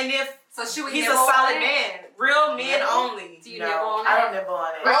 And if So should we he's a nibble on solid it? man, real men Nibble? only. Do you No, nibble on I it? don't nibble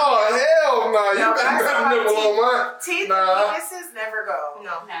on it. Oh, hell no. You No, but I better saw not nibble teeth. on mine. Teeth Nah. and penises never go.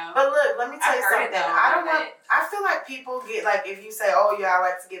 No. No. But look, let me tell I've you heard something. it, though, I don't but- want. I feel like people get like if you say, "Oh yeah, I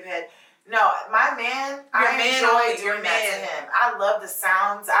like to give head." No, my man, I Your man enjoy only, your doing that to man. him. I love the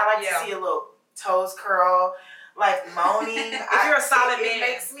sounds. I like Yeah. to see a little toes curl, like moaning. If you're a solid it man.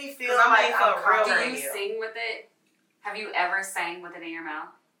 makes me feel 'Cause I'm like made for I'm a real Do conquering you you. sing with it? Have you ever sang with it in your mouth?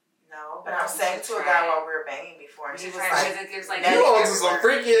 No, but You I sang should to a try guy it. while we were banging before, and You he should was try it like, because it gives like "That You on to some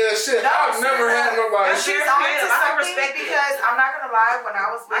freaky ass shit. No, I've never had nobody. That's She's She's on good. to I can something respect it. because I'm not gonna lie. When I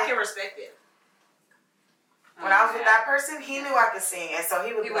was I with can respect it. When I was with that person, he knew I could sing, and so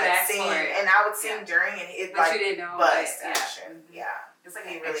he would like sing, and I would sing during, and it but like you didn't know, bust action. Yeah, it's like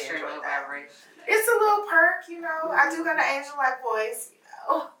he an really extra enjoyed little that. vibration. It's a little perk, you know. I do got an angel-like voice, you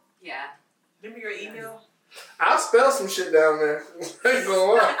know. Yeah. Give me your email. I'll spell some shit down there. Ain't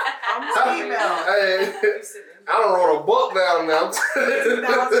gonna lie. I'm email. Hey, I don't wrote a book down now.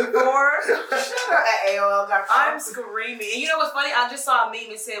 2004. Shut up at AOL.com. I'm screaming. And you know what's funny? I just saw a meme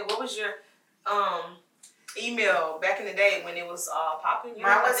and said, "What was your email back in the day when it was popping?" You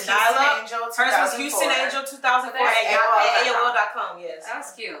Mine know, was the dial-up. Houston Angel 2004. Hers was Houston Angel 2004 at AOL.com. Yes, That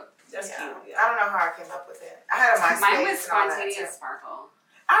was cute. that's cute. I don't know how I came up with it. I had a MySpace. Mine was and all that, Spontaneous too. Sparkle.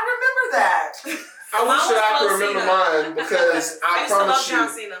 I remember that. I wish Mine was that I could John remember Cena. mine because I I used to love promise John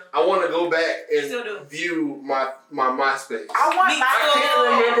you, Cena. I want to go back Still do. and view my MySpace. I want Me my I can't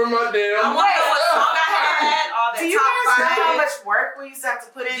remember my damn. I want to know what song I had. All the Do you top guys know how 5. much work we used to have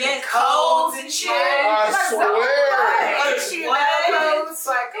to put in Yeah, codes and shit? I swear. Codes,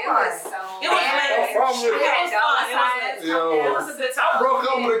 like, It come on. was so It was bad. lit. No problem with It that. had dollar It was fun. signs. Yo. It was a good I time. broke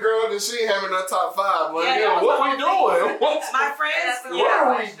up with a girl because she ain't having that top 5. Like, Yeah, yo, that was what the we whole doing? What's My friends, That's what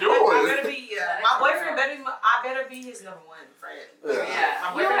are we I doing? better be. My boyfriend better. I better be his number one friend. Yeah. My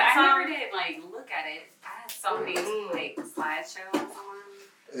You know, boyfriend I Tom- never did like look at it. I had so many like slideshows on.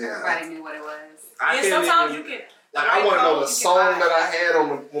 Yeah. Everybody knew what it was. I Yeah, can't sometimes even, you can. like, I want to know the You can song buy it. that I had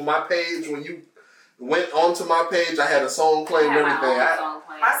on my page when you went onto my page. I had a song I playing had everything. my own song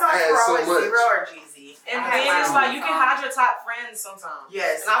playing. My songs I had were so always much. Zero or Jeezy. And I then had it's my like own you can song. hide your top friends sometimes.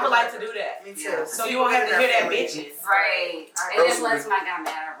 Yes. And I would like to do that. Me too. Yeah. So you won't have to hear that bitches. Right. I And know. then once I got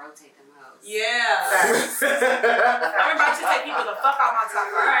mad, I rotate them hoes. Yeah. Facts. Everybody should take people the fuck out my top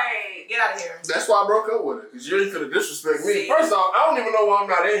five. Right. Get out of here. That's why I broke up with her. Because you ain't finna disrespect me. See? First off, I don't even know why I'm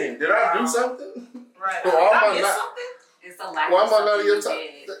not in here. Did I do something? Right. Well, Did I'm I miss not- something? It's the lack Why of am I not something in your you top?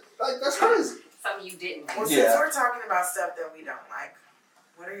 did. Like, that's crazy. Something you didn't do. Well, Yeah. since we're talking about stuff that we don't like,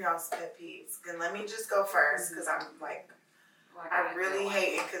 what are y'all's pet peeves? Then let me just go first because I'm like, Like, I really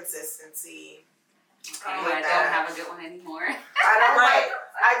hate inconsistency. Okay, I don't have a good one anymore. I don't Right.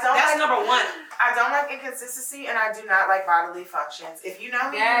 like That's number one. I don't like inconsistency, and I do not like bodily functions. If you know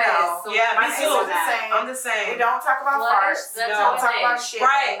me, Yes. you know. So Yeah, My me kids too. are the same. I'm the We same. don't talk about Flush, farts. that's We all don't talk it about is. shit.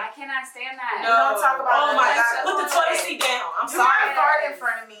 Right. I cannot stand that. No. don't talk about Oh my that. god. Put the toilet seat down. I'm Do sorry. not fart in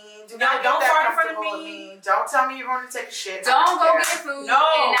front of me. Do No, not don't get that fart in front of comfortable me. with Don't tell me you're going to take a shit. I Don't go care. get food No.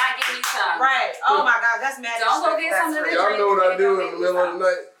 and not give me some. Right. Oh my god, that's mad. Don't go get That's something to right. drink. Y'all know what I and do don't in give the me middle of some. the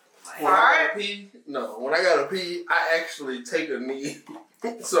night? When I Fart? gotta pee? No. When I gotta pee, I actually take a knee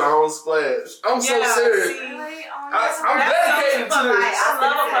so I don't splash. I'm so Yeah, serious. see? Really? Oh, I'm That's dedicated so to polite. this. I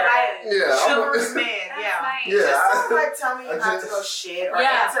love a polite, Yeah. chivalrous man. That's Yeah. nice. Yeah. Just don't like tell me you I have to just- go shit or Yeah.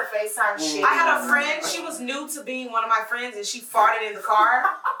 answer FaceTime shit. I had a friend. She was new to being one of my friends, and she farted in the car.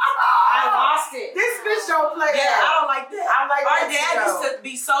 I lost it. This bitch don't play Yeah, that. I don't like that. I like Our that dad too, used to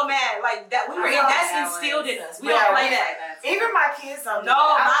be so mad, like that. We were I know that's that instilled was- in us. We Yeah, don't play we that. Even my kids don't do No,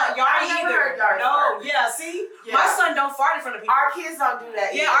 that. not y'all I never either. heard y'all No, fart. yeah. See, Yeah. my son don't fart in front of people. Our kids don't do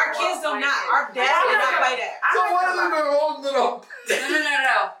that. Yeah, either. our kids do my not. kids. Our dads My do not kids. play that. I So like what them have you been holding it up?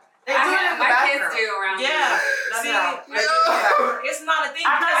 No. They do it in the My kids bathroom. do around Yeah. here. No, See, no. They do it in the bathroom. it's not a thing.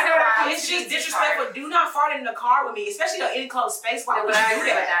 I'm not because gonna lie. it's just disrespectful. Do not fart in the car with me, especially an enclosed space. Why Yeah, would but I you do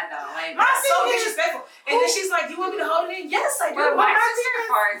agree with that? that though. Like, My That's so thing is- disrespectful. And then she's like, "You want me to hold it in?" Yes, I do. but my my sister kids-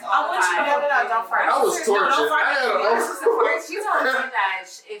 farts I all the want you to time. No, don't fart. I was No, tortured. don't fart. I had My sister farts. a She told me that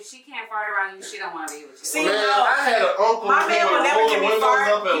if she can't fart around you, she don't want to be with you. See, man, no. I had an uncle My who man would would never roll give the me windows fart.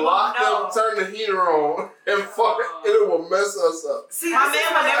 up and He lock won't them, know. turn the heater on, and fart. It will mess us up. See, My this is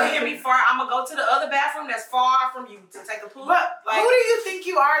man my will never thing. hear me fart. I'm gonna go to the other bathroom that's far from you to take a poop. But Like- who do you think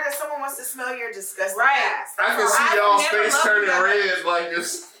you are that someone wants to smell your disgusting Right. ass? I can That's all. see I y'all's never face loved turning that. red like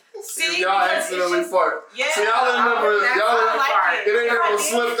it's See, if y'all because it's accidentally just- fart. Yeah. So y'all ain't never, That's y'all all ain't, I like it ain't If I never did-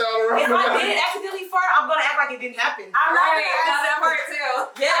 slipped out around. If I did accidentally fart, I'm gonna act like it didn't happen. I'm not Right, gonna now ask that you- part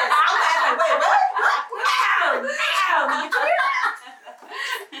too. Yes, I'm gonna act like, wait, what?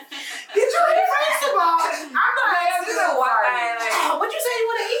 Did you eat? First of all, I'm not asking you to walk fart. by like, What you say you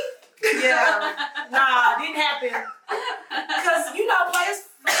wanna eat? Yeah. Nah, didn't happen. Cause you know, players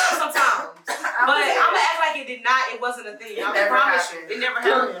fuck up sometimes. But I'm gonna act like it did not. It wasn't a thing. It I never promise happened. you, it never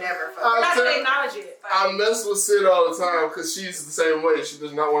happened. Never I We're not tell- gonna acknowledge it. I mess with Sid all the time because she's the same way. She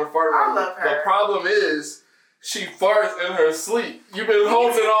does not want to fart around I love me. her. The problem is she farts in her sleep. You've been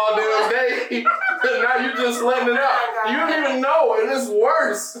holding it all damn day, and now you just letting it out. You don't even know, and it's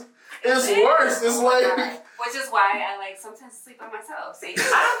worse. It's worse. It's like which is why I like sometimes sleep by myself. See, I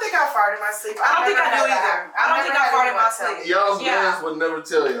don't think I fart in my sleep. I don't think I do never had either. that. I don't I've think never I had fart in my anyone tell sleep. me. y'all's Yeah. mans would never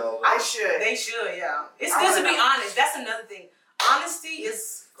tell y'all. I That. should. They should, yeah. It's I good to wanna be know. honest. That's another thing. Honesty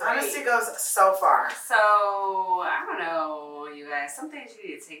is Honesty goes so far. So, I don't know, you guys. Some things you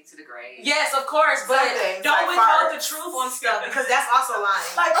need to take to the grave. Yes, of course, but don't withhold the truth on stuff because that's also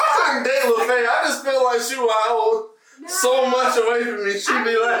lying. Like, I couldn't date Lil Faye. I just feel like she would hold so much away from me. She'd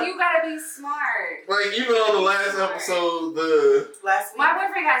be like, you gotta be smart. like even on the last episode, the last week. My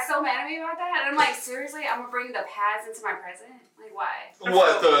boyfriend got so mad at me about that, and I'm like, seriously, I'm gonna bring the past into my present? Like, why?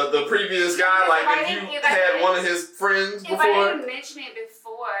 what the previous guy, like if you had one of his friends If I before. didn't mention it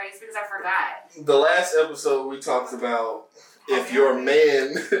before, it's because I forgot. The last episode we talked about if your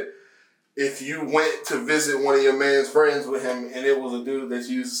man, if you went to visit one of your man's friends with him and it was a dude that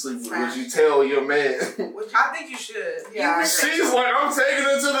you used to sleep with, would you tell your man? I think you should. Yeah, She's like, I'm taking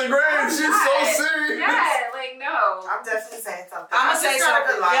it to the grave. She's so serious. Yeah, like, no. I'm definitely saying something. I'm gonna say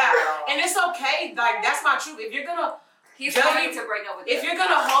something. Yeah. And it's okay. Like, that's my truth. If you're gonna He's judge ready me, to break up with if you. you're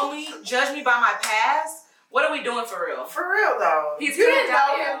gonna hold me, judge me by my past, what are we doing for real? For real though. He's you gonna didn't know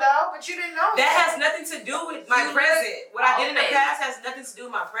tell you. him though, but you didn't know That him. has nothing to do with my You present. What I did in the open. past has nothing to do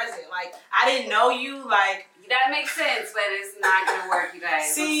with my present. Like, I didn't know you. Like, That makes sense, but it's not gonna work, you guys.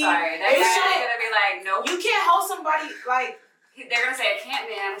 See, I'm sorry. That it guy's should- gonna be like, nope. you can't hold somebody. Like, They're gonna say, I can't,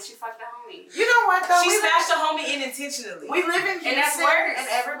 man. She fucked the homie. You know what though? she we smashed a homie unintentionally. We live in Houston, And that's worse. and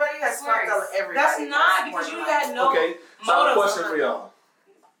everybody has That's fucked worse. up everybody. That's not because you had no Okay, so I have a motive. question for y'all.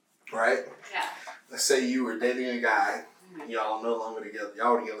 Right? Yeah. Let's say you were dating a guy, y'all no longer together.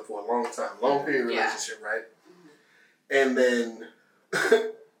 Y'all were together for a long time, long period Yeah. relationship, right? And then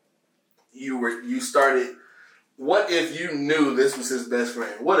you started. What if you knew this was his best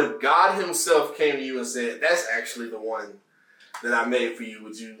friend? What if God Himself came to you and said, "That's actually the one that I made for you"?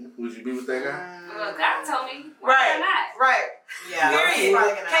 Would you be with that guy? Well, God told me. Why Right. would I not? Right. Yeah. Period.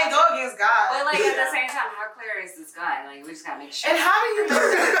 Probably gonna Can't happen. go against God. But like at the same time, how clear is this God? Like we just gotta make sure. And how do you do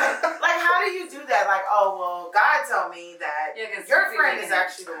that? Like, how do you do that? Like, oh well, God told me that Yeah, 'cause your he's friend even- is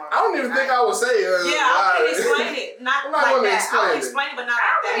actually the one. I don't even think I would say. Yeah, I wouldn't explain it. Not I'm not like gonna that. I explain would it. explain it, but not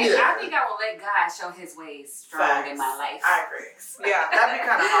like that. Yeah. I think I will let God show His ways strong in my life. I agree. Yeah. That'd be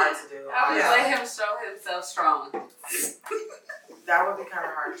kind of hard to do. I would Yeah. let Him show Himself strong. That would be kind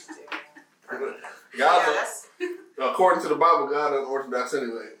of hard to do. God, that's, according to the Bible, God unorthodox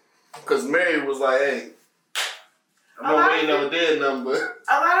anyway. Because Mary was like, "Hey, I know we ain't never did nothing, but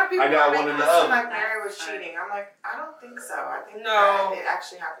A lot of people I got make one in it the seem oven." like Mary was cheating. I'm like, I don't think so. I think No. that it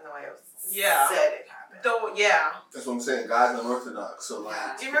actually happened the way it was Yeah. said it happened. though, yeah. that's what I'm saying. God's unorthodox. So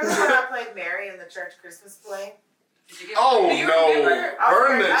like, Do you remember when I played Mary in the church Christmas play? Did you get oh Do you no, remember?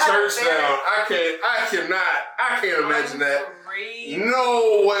 burn the I was church very- down. I can't imagine that. Three.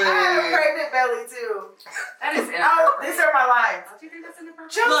 No way. I had a pregnant belly too. That is Oh, inappropriate. these are my lines. Don't you think that's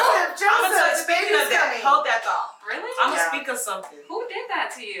inappropriate? Joseph, Look, I'm gonna tell you, the speaking baby's of that, coming. hold that thought. Really? I'm gonna Yeah. speak of something. Who did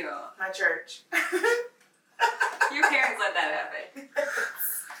that to you? My church. Your parents let that happen. I would have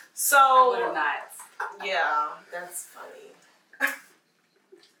So, not. yeah, that's funny.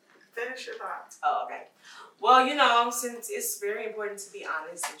 Finish your thoughts. Oh, okay. Well, you know, since it's very important to be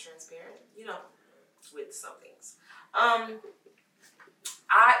honest and transparent, you know, with some things.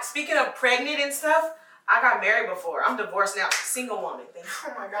 Speaking of pregnant and stuff, I got married before. I'm divorced now, single woman. Thank you.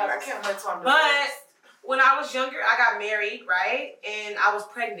 Oh my God, I can't wait till I'm But divorced. when I was younger, I got married, right? And I was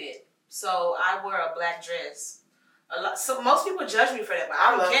pregnant. So I wore a black dress. So most people judge me for that, but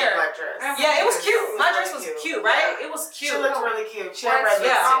I don't love care. the black dress. Yeah, it was cute. My dress really was cute. cute, right? Yeah. It was She cute. looked really cute. She had What's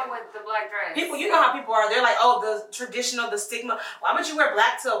red lipstick. wrong with the black dress? People, you know how people are. They're like, oh, the traditional, the stigma. Why would you wear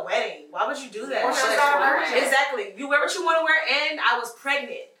black to a wedding? Why would you do that? Well, she's she's not not a a virgin. virgin. Exactly. You wear what you want to wear, and I was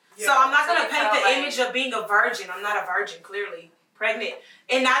pregnant. Yeah. So I'm not So gonna you paint felt the like- image of being a virgin. I'm not a virgin, clearly. Pregnant.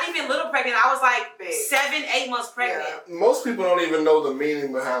 And not even little pregnant. I was like Big. 7-8 months pregnant. Yeah. Most people don't even know the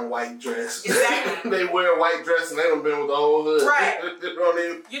meaning behind white dress. Exactly. They wear a white dress and they done been with the whole hood. Right. They don't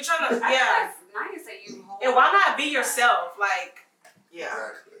even. You're trying to, I yeah. think that's nice that you hold And why not be yourself? Like, Yeah.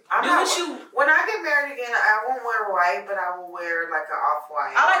 Exactly. I'm do not, what you. when I get married again, I won't wear white, but I will wear like an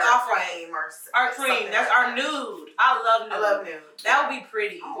off-white. I like or off-white. cream or Our something cream. That's like our that. nude. I love nude. I love nude. That would be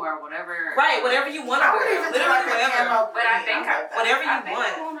pretty. or whatever. Right, whatever you want to I would wear. even do Literally like a whatever. camo But I green. think love that. whatever you I think want.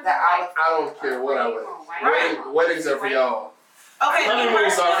 I wanna That do, like, I don't care what I wear. Right. Weddings are for y'all. Okay, me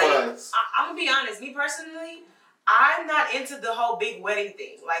Honeymoons are personally, for us. I'm gonna be honest. Me personally, I'm not into the whole big wedding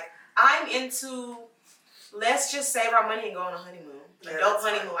thing. Like, I'm into let's just save our money and go on a honeymoon. Yeah, Adult that's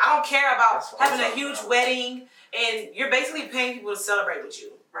fine. honeymoon. I don't care about That's what I'm having a talking huge about. wedding and you're basically paying people to celebrate with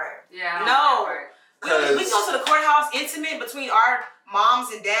you. Right. Yeah. I don't No. think We can go to the courthouse intimate between our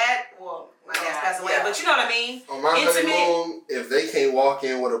moms and dad. Well, my dad's Yeah. passed away, Yeah. but you know what I mean. On my Intimate. honeymoon, if they can't walk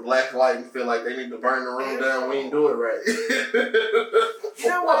in with a black light and feel like they need to burn the room down, we ain't do it right. You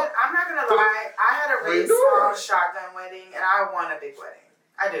know what? I'm not gonna lie. I had a really We do small it. shotgun wedding, and I want a big wedding.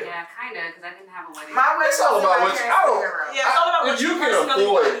 I do. Yeah, kind of, because I didn't have a wedding. My wedding. It's all about what you. I don't. Yeah, it's all about what If you can personally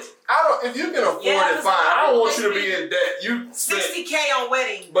afford want. it, I don't. If you can afford Yeah, it, fine. I don't want you to they be in debt. You spent, $60K on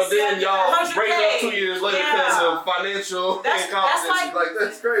weddings. but then y'all 100K. break up 2 years later because Yeah. of financial That's incompetency. Like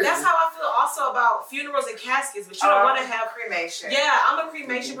that's crazy. That's how I feel also about funerals and caskets, but you don't want to have. cremation. Yeah, I'm a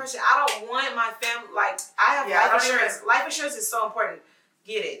cremation person. I don't want my family, like, I have Yeah, I life don't insurance. Life insurance is so important.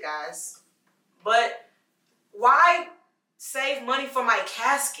 Get it, guys. But why save money for my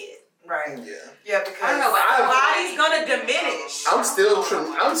casket? Right. Yeah. Yeah, because I don't know, but I- My body's gonna diminish. I'm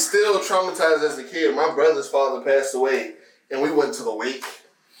still traumatized as a kid. My brother's father passed away, and we went to the wake.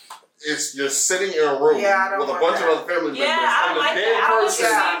 It's you're sitting in a room Yeah, I don't with a want bunch that. of other family members, Yeah, I and don't the like dead that. I don't want you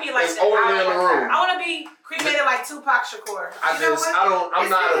person seeing me like is that. older I than don't the want room. I want to be cremated like Tupac Shakur. I'm It's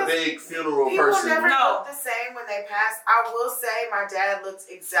not a because big funeral people person. never No. look the same when they pass. I will say my dad looks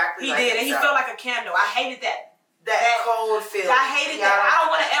exactly He like did, and he himself. felt like a candle. I hated that. that cold feeling. I hated that. I don't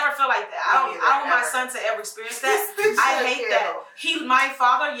want to ever feel like that. I don't want my son to ever experience that. I hate that. My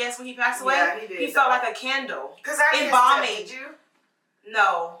father, yes, when he passed away, Yeah, he did. he felt like a candle. Because I kissed him, embalming. did you?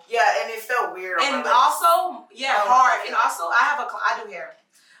 No. Yeah, and it felt weird on And my lips. also, yeah, Oh, hard. okay. And also, I do hair.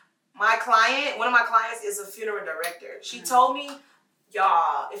 My client, one of my clients is a funeral director. She told me,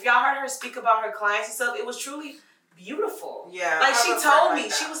 y'all, if y'all heard her speak about her clients and stuff, it was truly beautiful. Yeah. Like, I she have a friend told like me,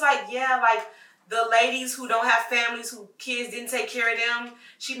 that. she was like, yeah, like, the ladies who don't have families, who kids didn't take care of them,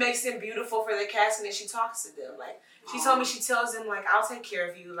 she makes them beautiful for their casting, and she talks to them. Like, she told me, she tells them, like, I'll take care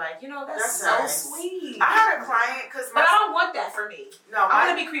of you. Like, you know, that's so nice. sweet. I had a client because But I don't want that for me. no, I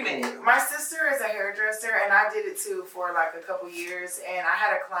want to be cremated. my sister is a hairdresser, and I did it too for like a couple years. And I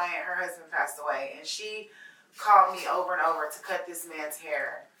had a client, her husband passed away, and she called me over and over to cut this man's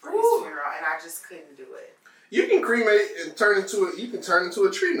hair for his funeral, and I just couldn't do it. You can cremate and turn into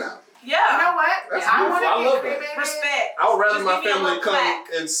a tree now. You Yeah. know what? That's I beautiful. want I to love get that. cremated. Respect. I would rather Just my give me a family little come plaque.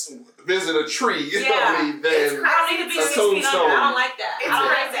 and visit a tree. You know what I mean? Than I don't need to be A 6 feet tombstone. under. I don't like that. It's I don't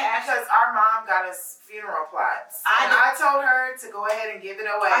like crazy that. because our mom got us funeral plots. I I told her to go ahead and give it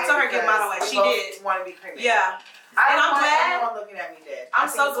away. I told her to give mine away. because She we did. both want to be cremated. Yeah. I And don't I'm want glad- anyone looking at me dead. I'm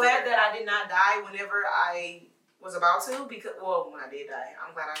so glad that I did not die whenever I was about to, because, well, when I did die,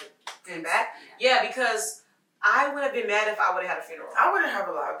 I'm glad I came back. Yeah, because I would have been mad if I would have had a funeral. I wouldn't have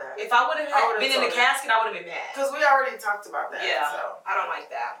allowed that. If I would have I would've been in the told her. casket, I would have been mad. Because we already talked about that. Yeah. So. I don't like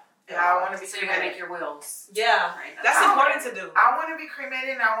that. Yeah, I want to be So you're gonna cremated. make your wills. Yeah. Right. That's I- important to do. I want to be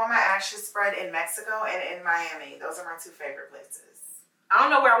cremated and I want my ashes spread in Mexico and in Miami. Those are my two favorite places. I don't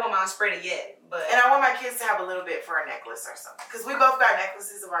know where I want mine spread yet, but And I want my kids to have a little bit for a necklace or something. Because we both got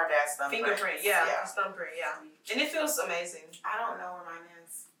necklaces of our dad's thumbprint. fingerprint, yeah, thumbprint, yeah. And it feels amazing. I don't know where mine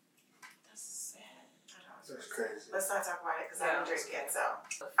is. That's sad. That's crazy. Let's not talk about it because I Yeah. haven't drank yet. So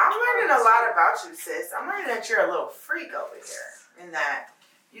I'm learning a lot about you, sis. I'm learning that you're a little freak over here in that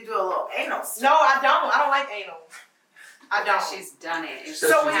you do a little anal stuff. No, I don't. I don't like anal. I don't. She's done it. It's So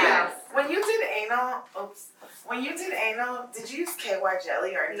So she when you did anal, did you use KY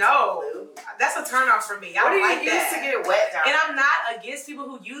jelly or any No. type of lube? That's a turn off for me. I What do don't you like use that. to get it wet down? And I'm not against people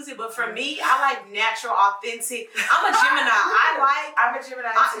who use it, but for me, I like natural, authentic. I'm a Gemini. I'm a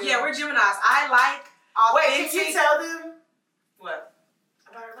Gemini too. Yeah, we're Geminis. I like Wait, authentic. can you tell them What?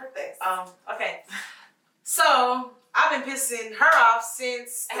 about our birthdays? Okay. So I've been pissing her off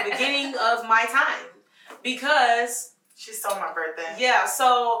since the beginning of my time because She stole my birthday yeah.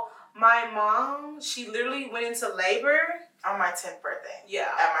 So my mom, she literally went into labor. on my 10th birthday Yeah.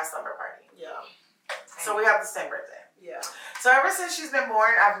 at my slumber party. Yeah. So we have the same birthday. Yeah. So ever since she's been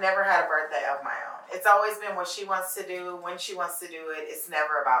born, I've never had a birthday of my own. It's always been what she wants to do, when she wants to do it. It's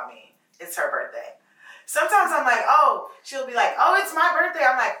never about me. It's her birthday. Sometimes I'm like, oh, she'll be like, oh, it's my birthday.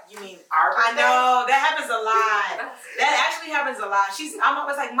 I'm like, you mean our I birthday? know that happens a lot. That actually happens a lot. I'm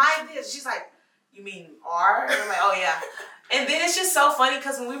always like, my this. She's like, you mean our? And I'm like, oh yeah. And then it's just so funny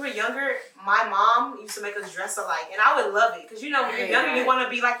because when we were younger, my mom used to make us dress alike, and I would love it because when you're younger, you want to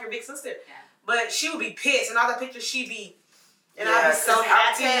be like your big sister. Yeah. But she would be pissed, and all the pictures she'd be, and Yeah, I'd be so 'cause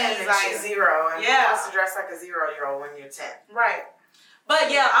happy. I'm 10 and like, she's 0, and Yeah. who wants to dress like a 0-year-old when you're 10? right. But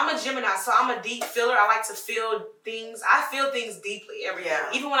yeah, I'm a Gemini, so I'm a deep feeler. I like to feel things. I feel things deeply every day. Yeah.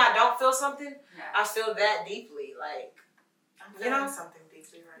 Even when I don't feel something, Yeah. I feel that deeply. Like, I'm You know? feeling something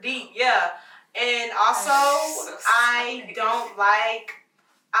deeply right deep, yeah. And also,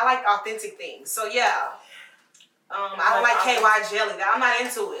 I like authentic things. So yeah. I don't like KY jelly. I'm not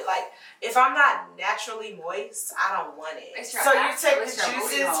into it. Like, if I'm not naturally moist, I don't want it. It's now. your So you ass- take the it's your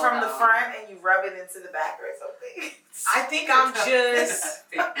booty juices hole, from the though. front and you rub it into the back or something. I think I'm just.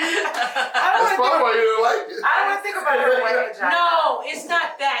 I don't That's want probably to why you didn't like it. I don't want to think about her wet vagina. No, it's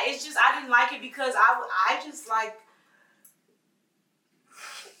not that. It's just I didn't like it because I just like.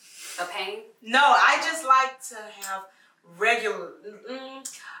 The pain? No, I just like to have regular.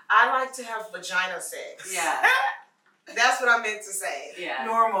 I like to have vagina sex. Yeah. That's what I meant to say. Yeah.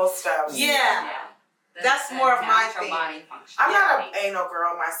 Normal stuff. Yeah. That's more of my thing. Body function. I'm not an anal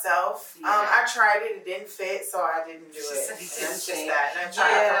girl myself. Yeah. I tried it didn't fit, so I didn't do it. It's just that. And I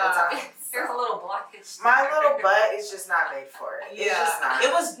tried a couple times. There's a little blockage. My little butt is just not made for it. Yeah, it's just not.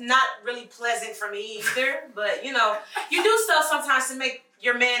 It was not really pleasant for me either. But you know, you do stuff sometimes to make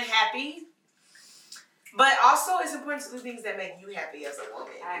your man happy. But also, it's important to do things that make you happy as a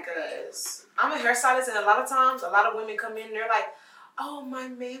woman. Because I'm a hairstylist, and a lot of times, a lot of women come in and they're like, "Oh, my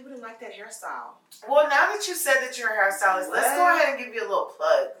man wouldn't like that hairstyle." Well, now that you said that you're a hairstylist, let's go ahead and give you a little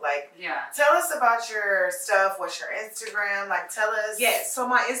plug. Like, tell us about your stuff. What's your Instagram? Like, tell us. Yes, so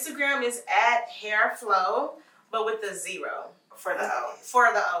my Instagram is @hairflow, but with the 0. For the O.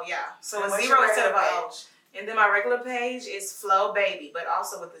 For the O, yeah. So and a 0 instead of an O. And then my regular page is Flow Baby, but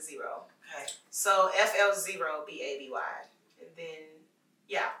also with the 0. Okay. So FL0BABY. And then,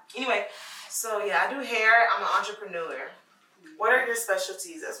 yeah. Anyway, so yeah, I do hair. I'm an entrepreneur. What are your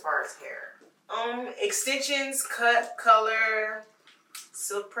specialties as far as hair? Extensions, cut, color,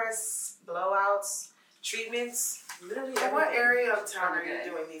 silk press, blowouts, treatments. Literally everything. What area of town are you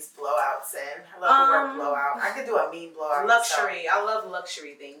doing these blowouts in? I love the word blowout. I could do a mean blowout. Luxury. I love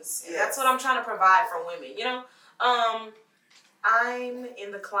luxury things. Yes. That's what I'm trying to provide for women. You know, I'm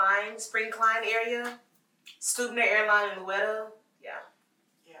in the Spring Klein area, Stubner Airline in Louetta. Yeah.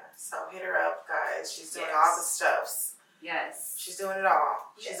 Yeah. So hit her up, guys. She's doing all the stuffs. Yes. She's doing it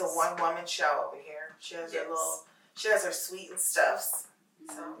all. She's a one-woman show over here. She has her she has her sweet and stuffs.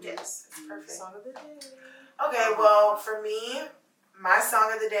 So yes, it's perfect. Song of the day. Okay, well, for me, my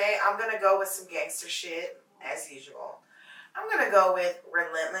song of the day, I'm gonna go with some gangster shit as usual. I'm gonna go with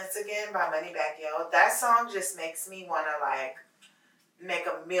 "Relentless" again by Moneybagg Yo. That song just makes me wanna like make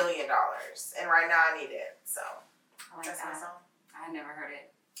 $1 million, and right now I need it. So that's my song. I never heard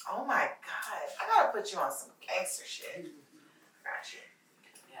it. Oh my God. I gotta put you on some gangster shit. Got you.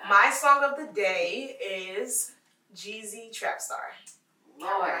 Yeah. My song of the day is Jeezy Trap Star.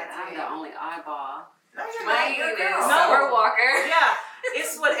 Lord, I'm the only eyeball. No, you're Mine not. is Summer Walker. Yeah,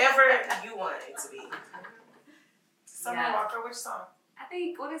 it's whatever you want it to be. Summer Walker, which song? I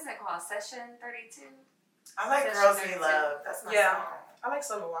think, what is that called? Session 32? I like Girls Need Love. That's my song. I like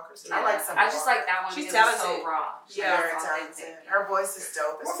Summer Walker too. I like Summer Walker. I just like that one. She's talented. talented. So raw. She's very talented. Her voice is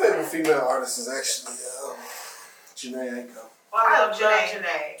dope. My favorite female artist is actually Jhené Aiko. Well, I love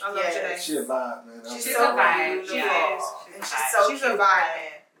Jhené. I love Jhené. She a vibe, man. She's so vibe. beautiful. And she's a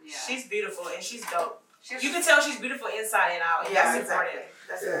vibe. Yeah. She's beautiful and she's dope. You can tell she's beautiful inside and out. And that's important.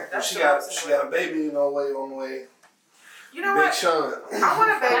 That's she got a baby on the way. You know Big what? Sean. I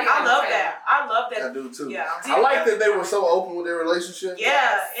want a baby. I love that. I love that. I do too. Yeah. I like that they were so open with their relationship.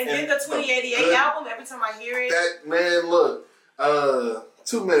 Yeah, and then the 2088 album, every time I hear it. That, man, look,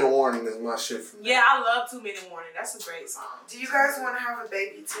 2 Minute Warning is my shit for me. Yeah, I love 2 Minute Warning. That's a great song. Do you guys want to have a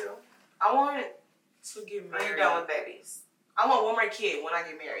baby too? I want to get married. Are you done with babies? I want one more kid when I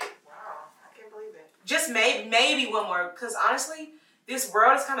get married. Wow, I can't believe it. Just maybe one more, because honestly, this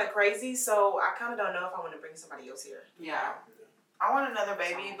world is kind of crazy, so I kind of don't know if I want to bring somebody else here. Yeah. I want another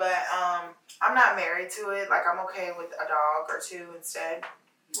baby, but I'm not married to it. Like, I'm okay with a dog or 2 instead.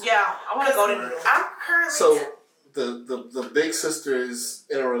 Yeah, I want to go to. I'm currently. So the big sister is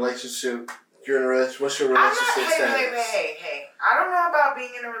in a relationship. You're in a relationship. What's your relationship status? Hey. I don't know about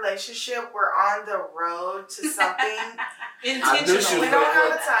being in a relationship. We're on the road to something Intentional. We don't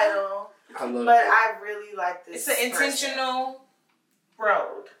have a title, I really like this. It's an intentional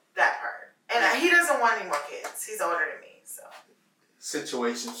road. That part. And he doesn't want any more kids. He's older than me, so.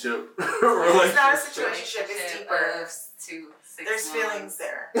 Situationship. It's not a situationship. It's deeper. There's months. feelings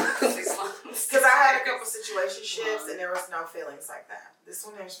there. 6 months. Because I had a couple situationships and there was no feelings like that. This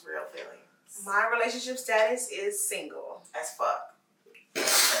one, there's real feelings. My relationship status is single. As fuck.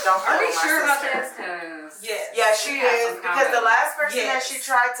 Don't Are we my sure about sister. this? Cause Yeah, she is. Because the last person that Yes. she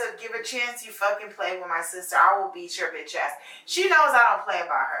tried to give a chance, you fucking play with my sister. I will beat your bitch ass. She knows I don't play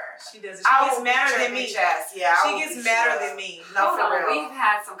about her. She doesn't. She gets madder than me. Yeah, she gets madder than me. No, hold for on, real. we've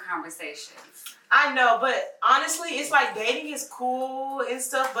had some conversations. I know, but honestly, it's like dating is cool and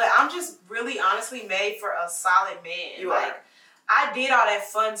stuff, but I'm just really honestly made for a solid man. You like, are. I did all that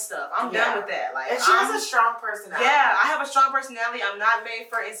fun stuff. I'm done with that. Like, and she has a strong personality. Yeah, I have a strong personality. I'm not made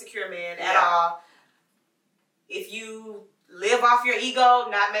for an insecure man at all. If you live off your ego,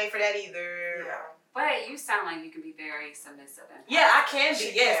 not made for that either. Yeah. But you sound like you can be very submissive. And Yeah, I can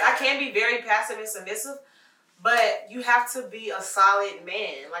be. Yes, I can be very passive and submissive. But you have to be a solid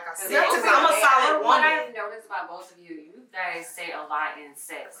man, like I said. You have to Because be I'm a solid What woman. I've noticed about both of you, you guys say a lot in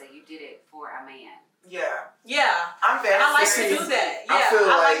sex that you did it for a man. Yeah. Yeah. I'm very I like serious. to do that. Yeah. I feel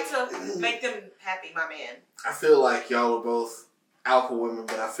I like to make them happy, my man. I feel like y'all are both alpha women,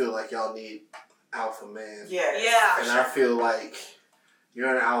 but I feel like y'all need alpha man. Yes. Yeah. And I feel like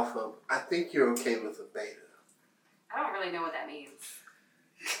you're an alpha. I think you're okay with a beta. I don't really know what that means.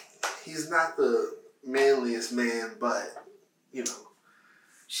 He's not the manliest man, but, you know.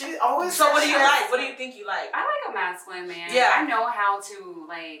 She always. So what do you like? What do you think you like? I like a masculine man. Yeah. I know how to,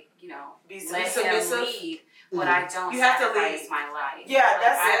 like, you know, Be let submissive. him lead, but I don't You have to sacrifice lead. my life. Yeah, Like,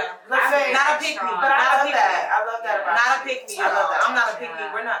 that's I- it. Let's I'm say, very not a pick me, strong. but I not a love pick that. me. I love that about Not you. a pick me. I love that. I'm not a pick me.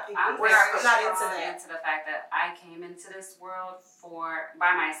 Yeah. We're not pick I'm me. very I'm not into strong that. into the fact that I came into this world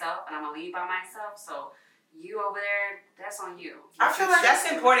by myself, and I'm gonna lead by myself. So you over there, that's on you. I feel like That's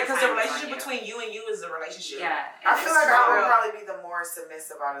important because the Time is on relationship you. between you and you is the relationship. Yeah. I and feel it's like I would real. probably be the more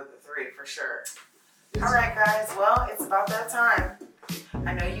submissive out of the three for sure. All right, guys. Well, it's about that time.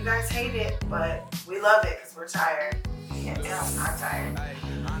 I know you guys hate it, but we love it because we're tired. Yeah, I'm tired. I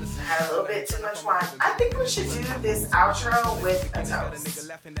had a little bit too much wine. I think we should do this outro with a toast.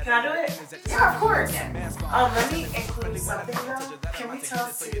 Can I do it? Yeah, of course. Let me include something though. Can we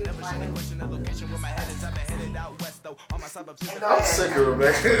toast to my new? And go I'm ahead. sick of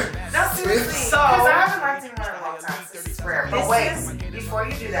it, man. No, seriously. So- Because I haven't liked anyone in a long time. So this is rare. But wait, before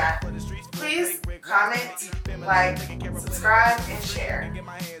you do that, please comment, like, subscribe, and share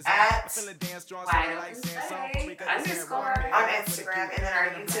at Wide Open Play _. on Instagram, and then our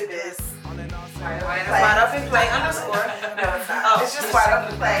YouTube is Wide Open Play underscore. no, it's not. Oh. It's just Wide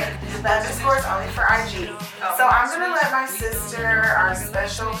Open Play. The underscore is only for IG. So I'm gonna let my sister, our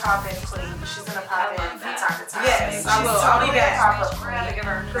special pop-in queen, she's gonna pop in from time to time. Yes, I She's will. I'll be totally a back. pop-up We're gonna queen. give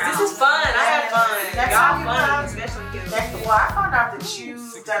her a Because crown. this is fun. I have fun. Next Y'all time you funny, come, especially you. Well, I found out that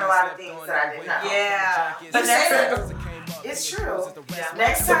you've done a lot of things that I didn't know. Yeah. But You next said time, it's true. Yeah.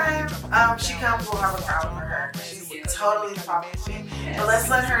 Next time she comes, we'll have a crown for her. She's totally the pop queen. But let's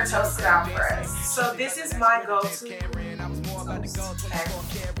let her toast it out for us. So this is my go-to.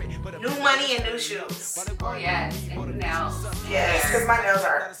 New money and new shoes. Oh yes, and nails. Yes, because my nails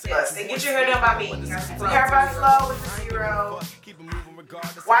are Yes, busted. and get your hair done by me. Hair by Flow with the 0.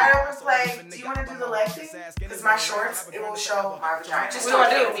 Wide Open Play. Do you want to do the leg thing? Because my shorts, it will show my vagina. Just What do I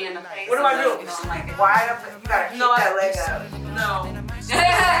don't do? hit me in the face. What do I do? You don't like it. Wide Open. You gotta keep No, that leg up. No.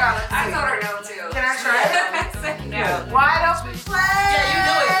 I told her no too. Can I try it? I said no. Wide Open Play. Yeah,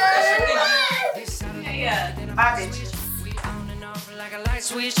 you do it. That's your thing. Yeah. Bye, bitches. Like a light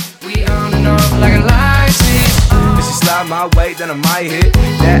switch, we on and off like a light switch. If she slide my way, then I might hit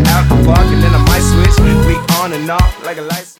that alcohol, and then I might switch. We on and off like a light switch.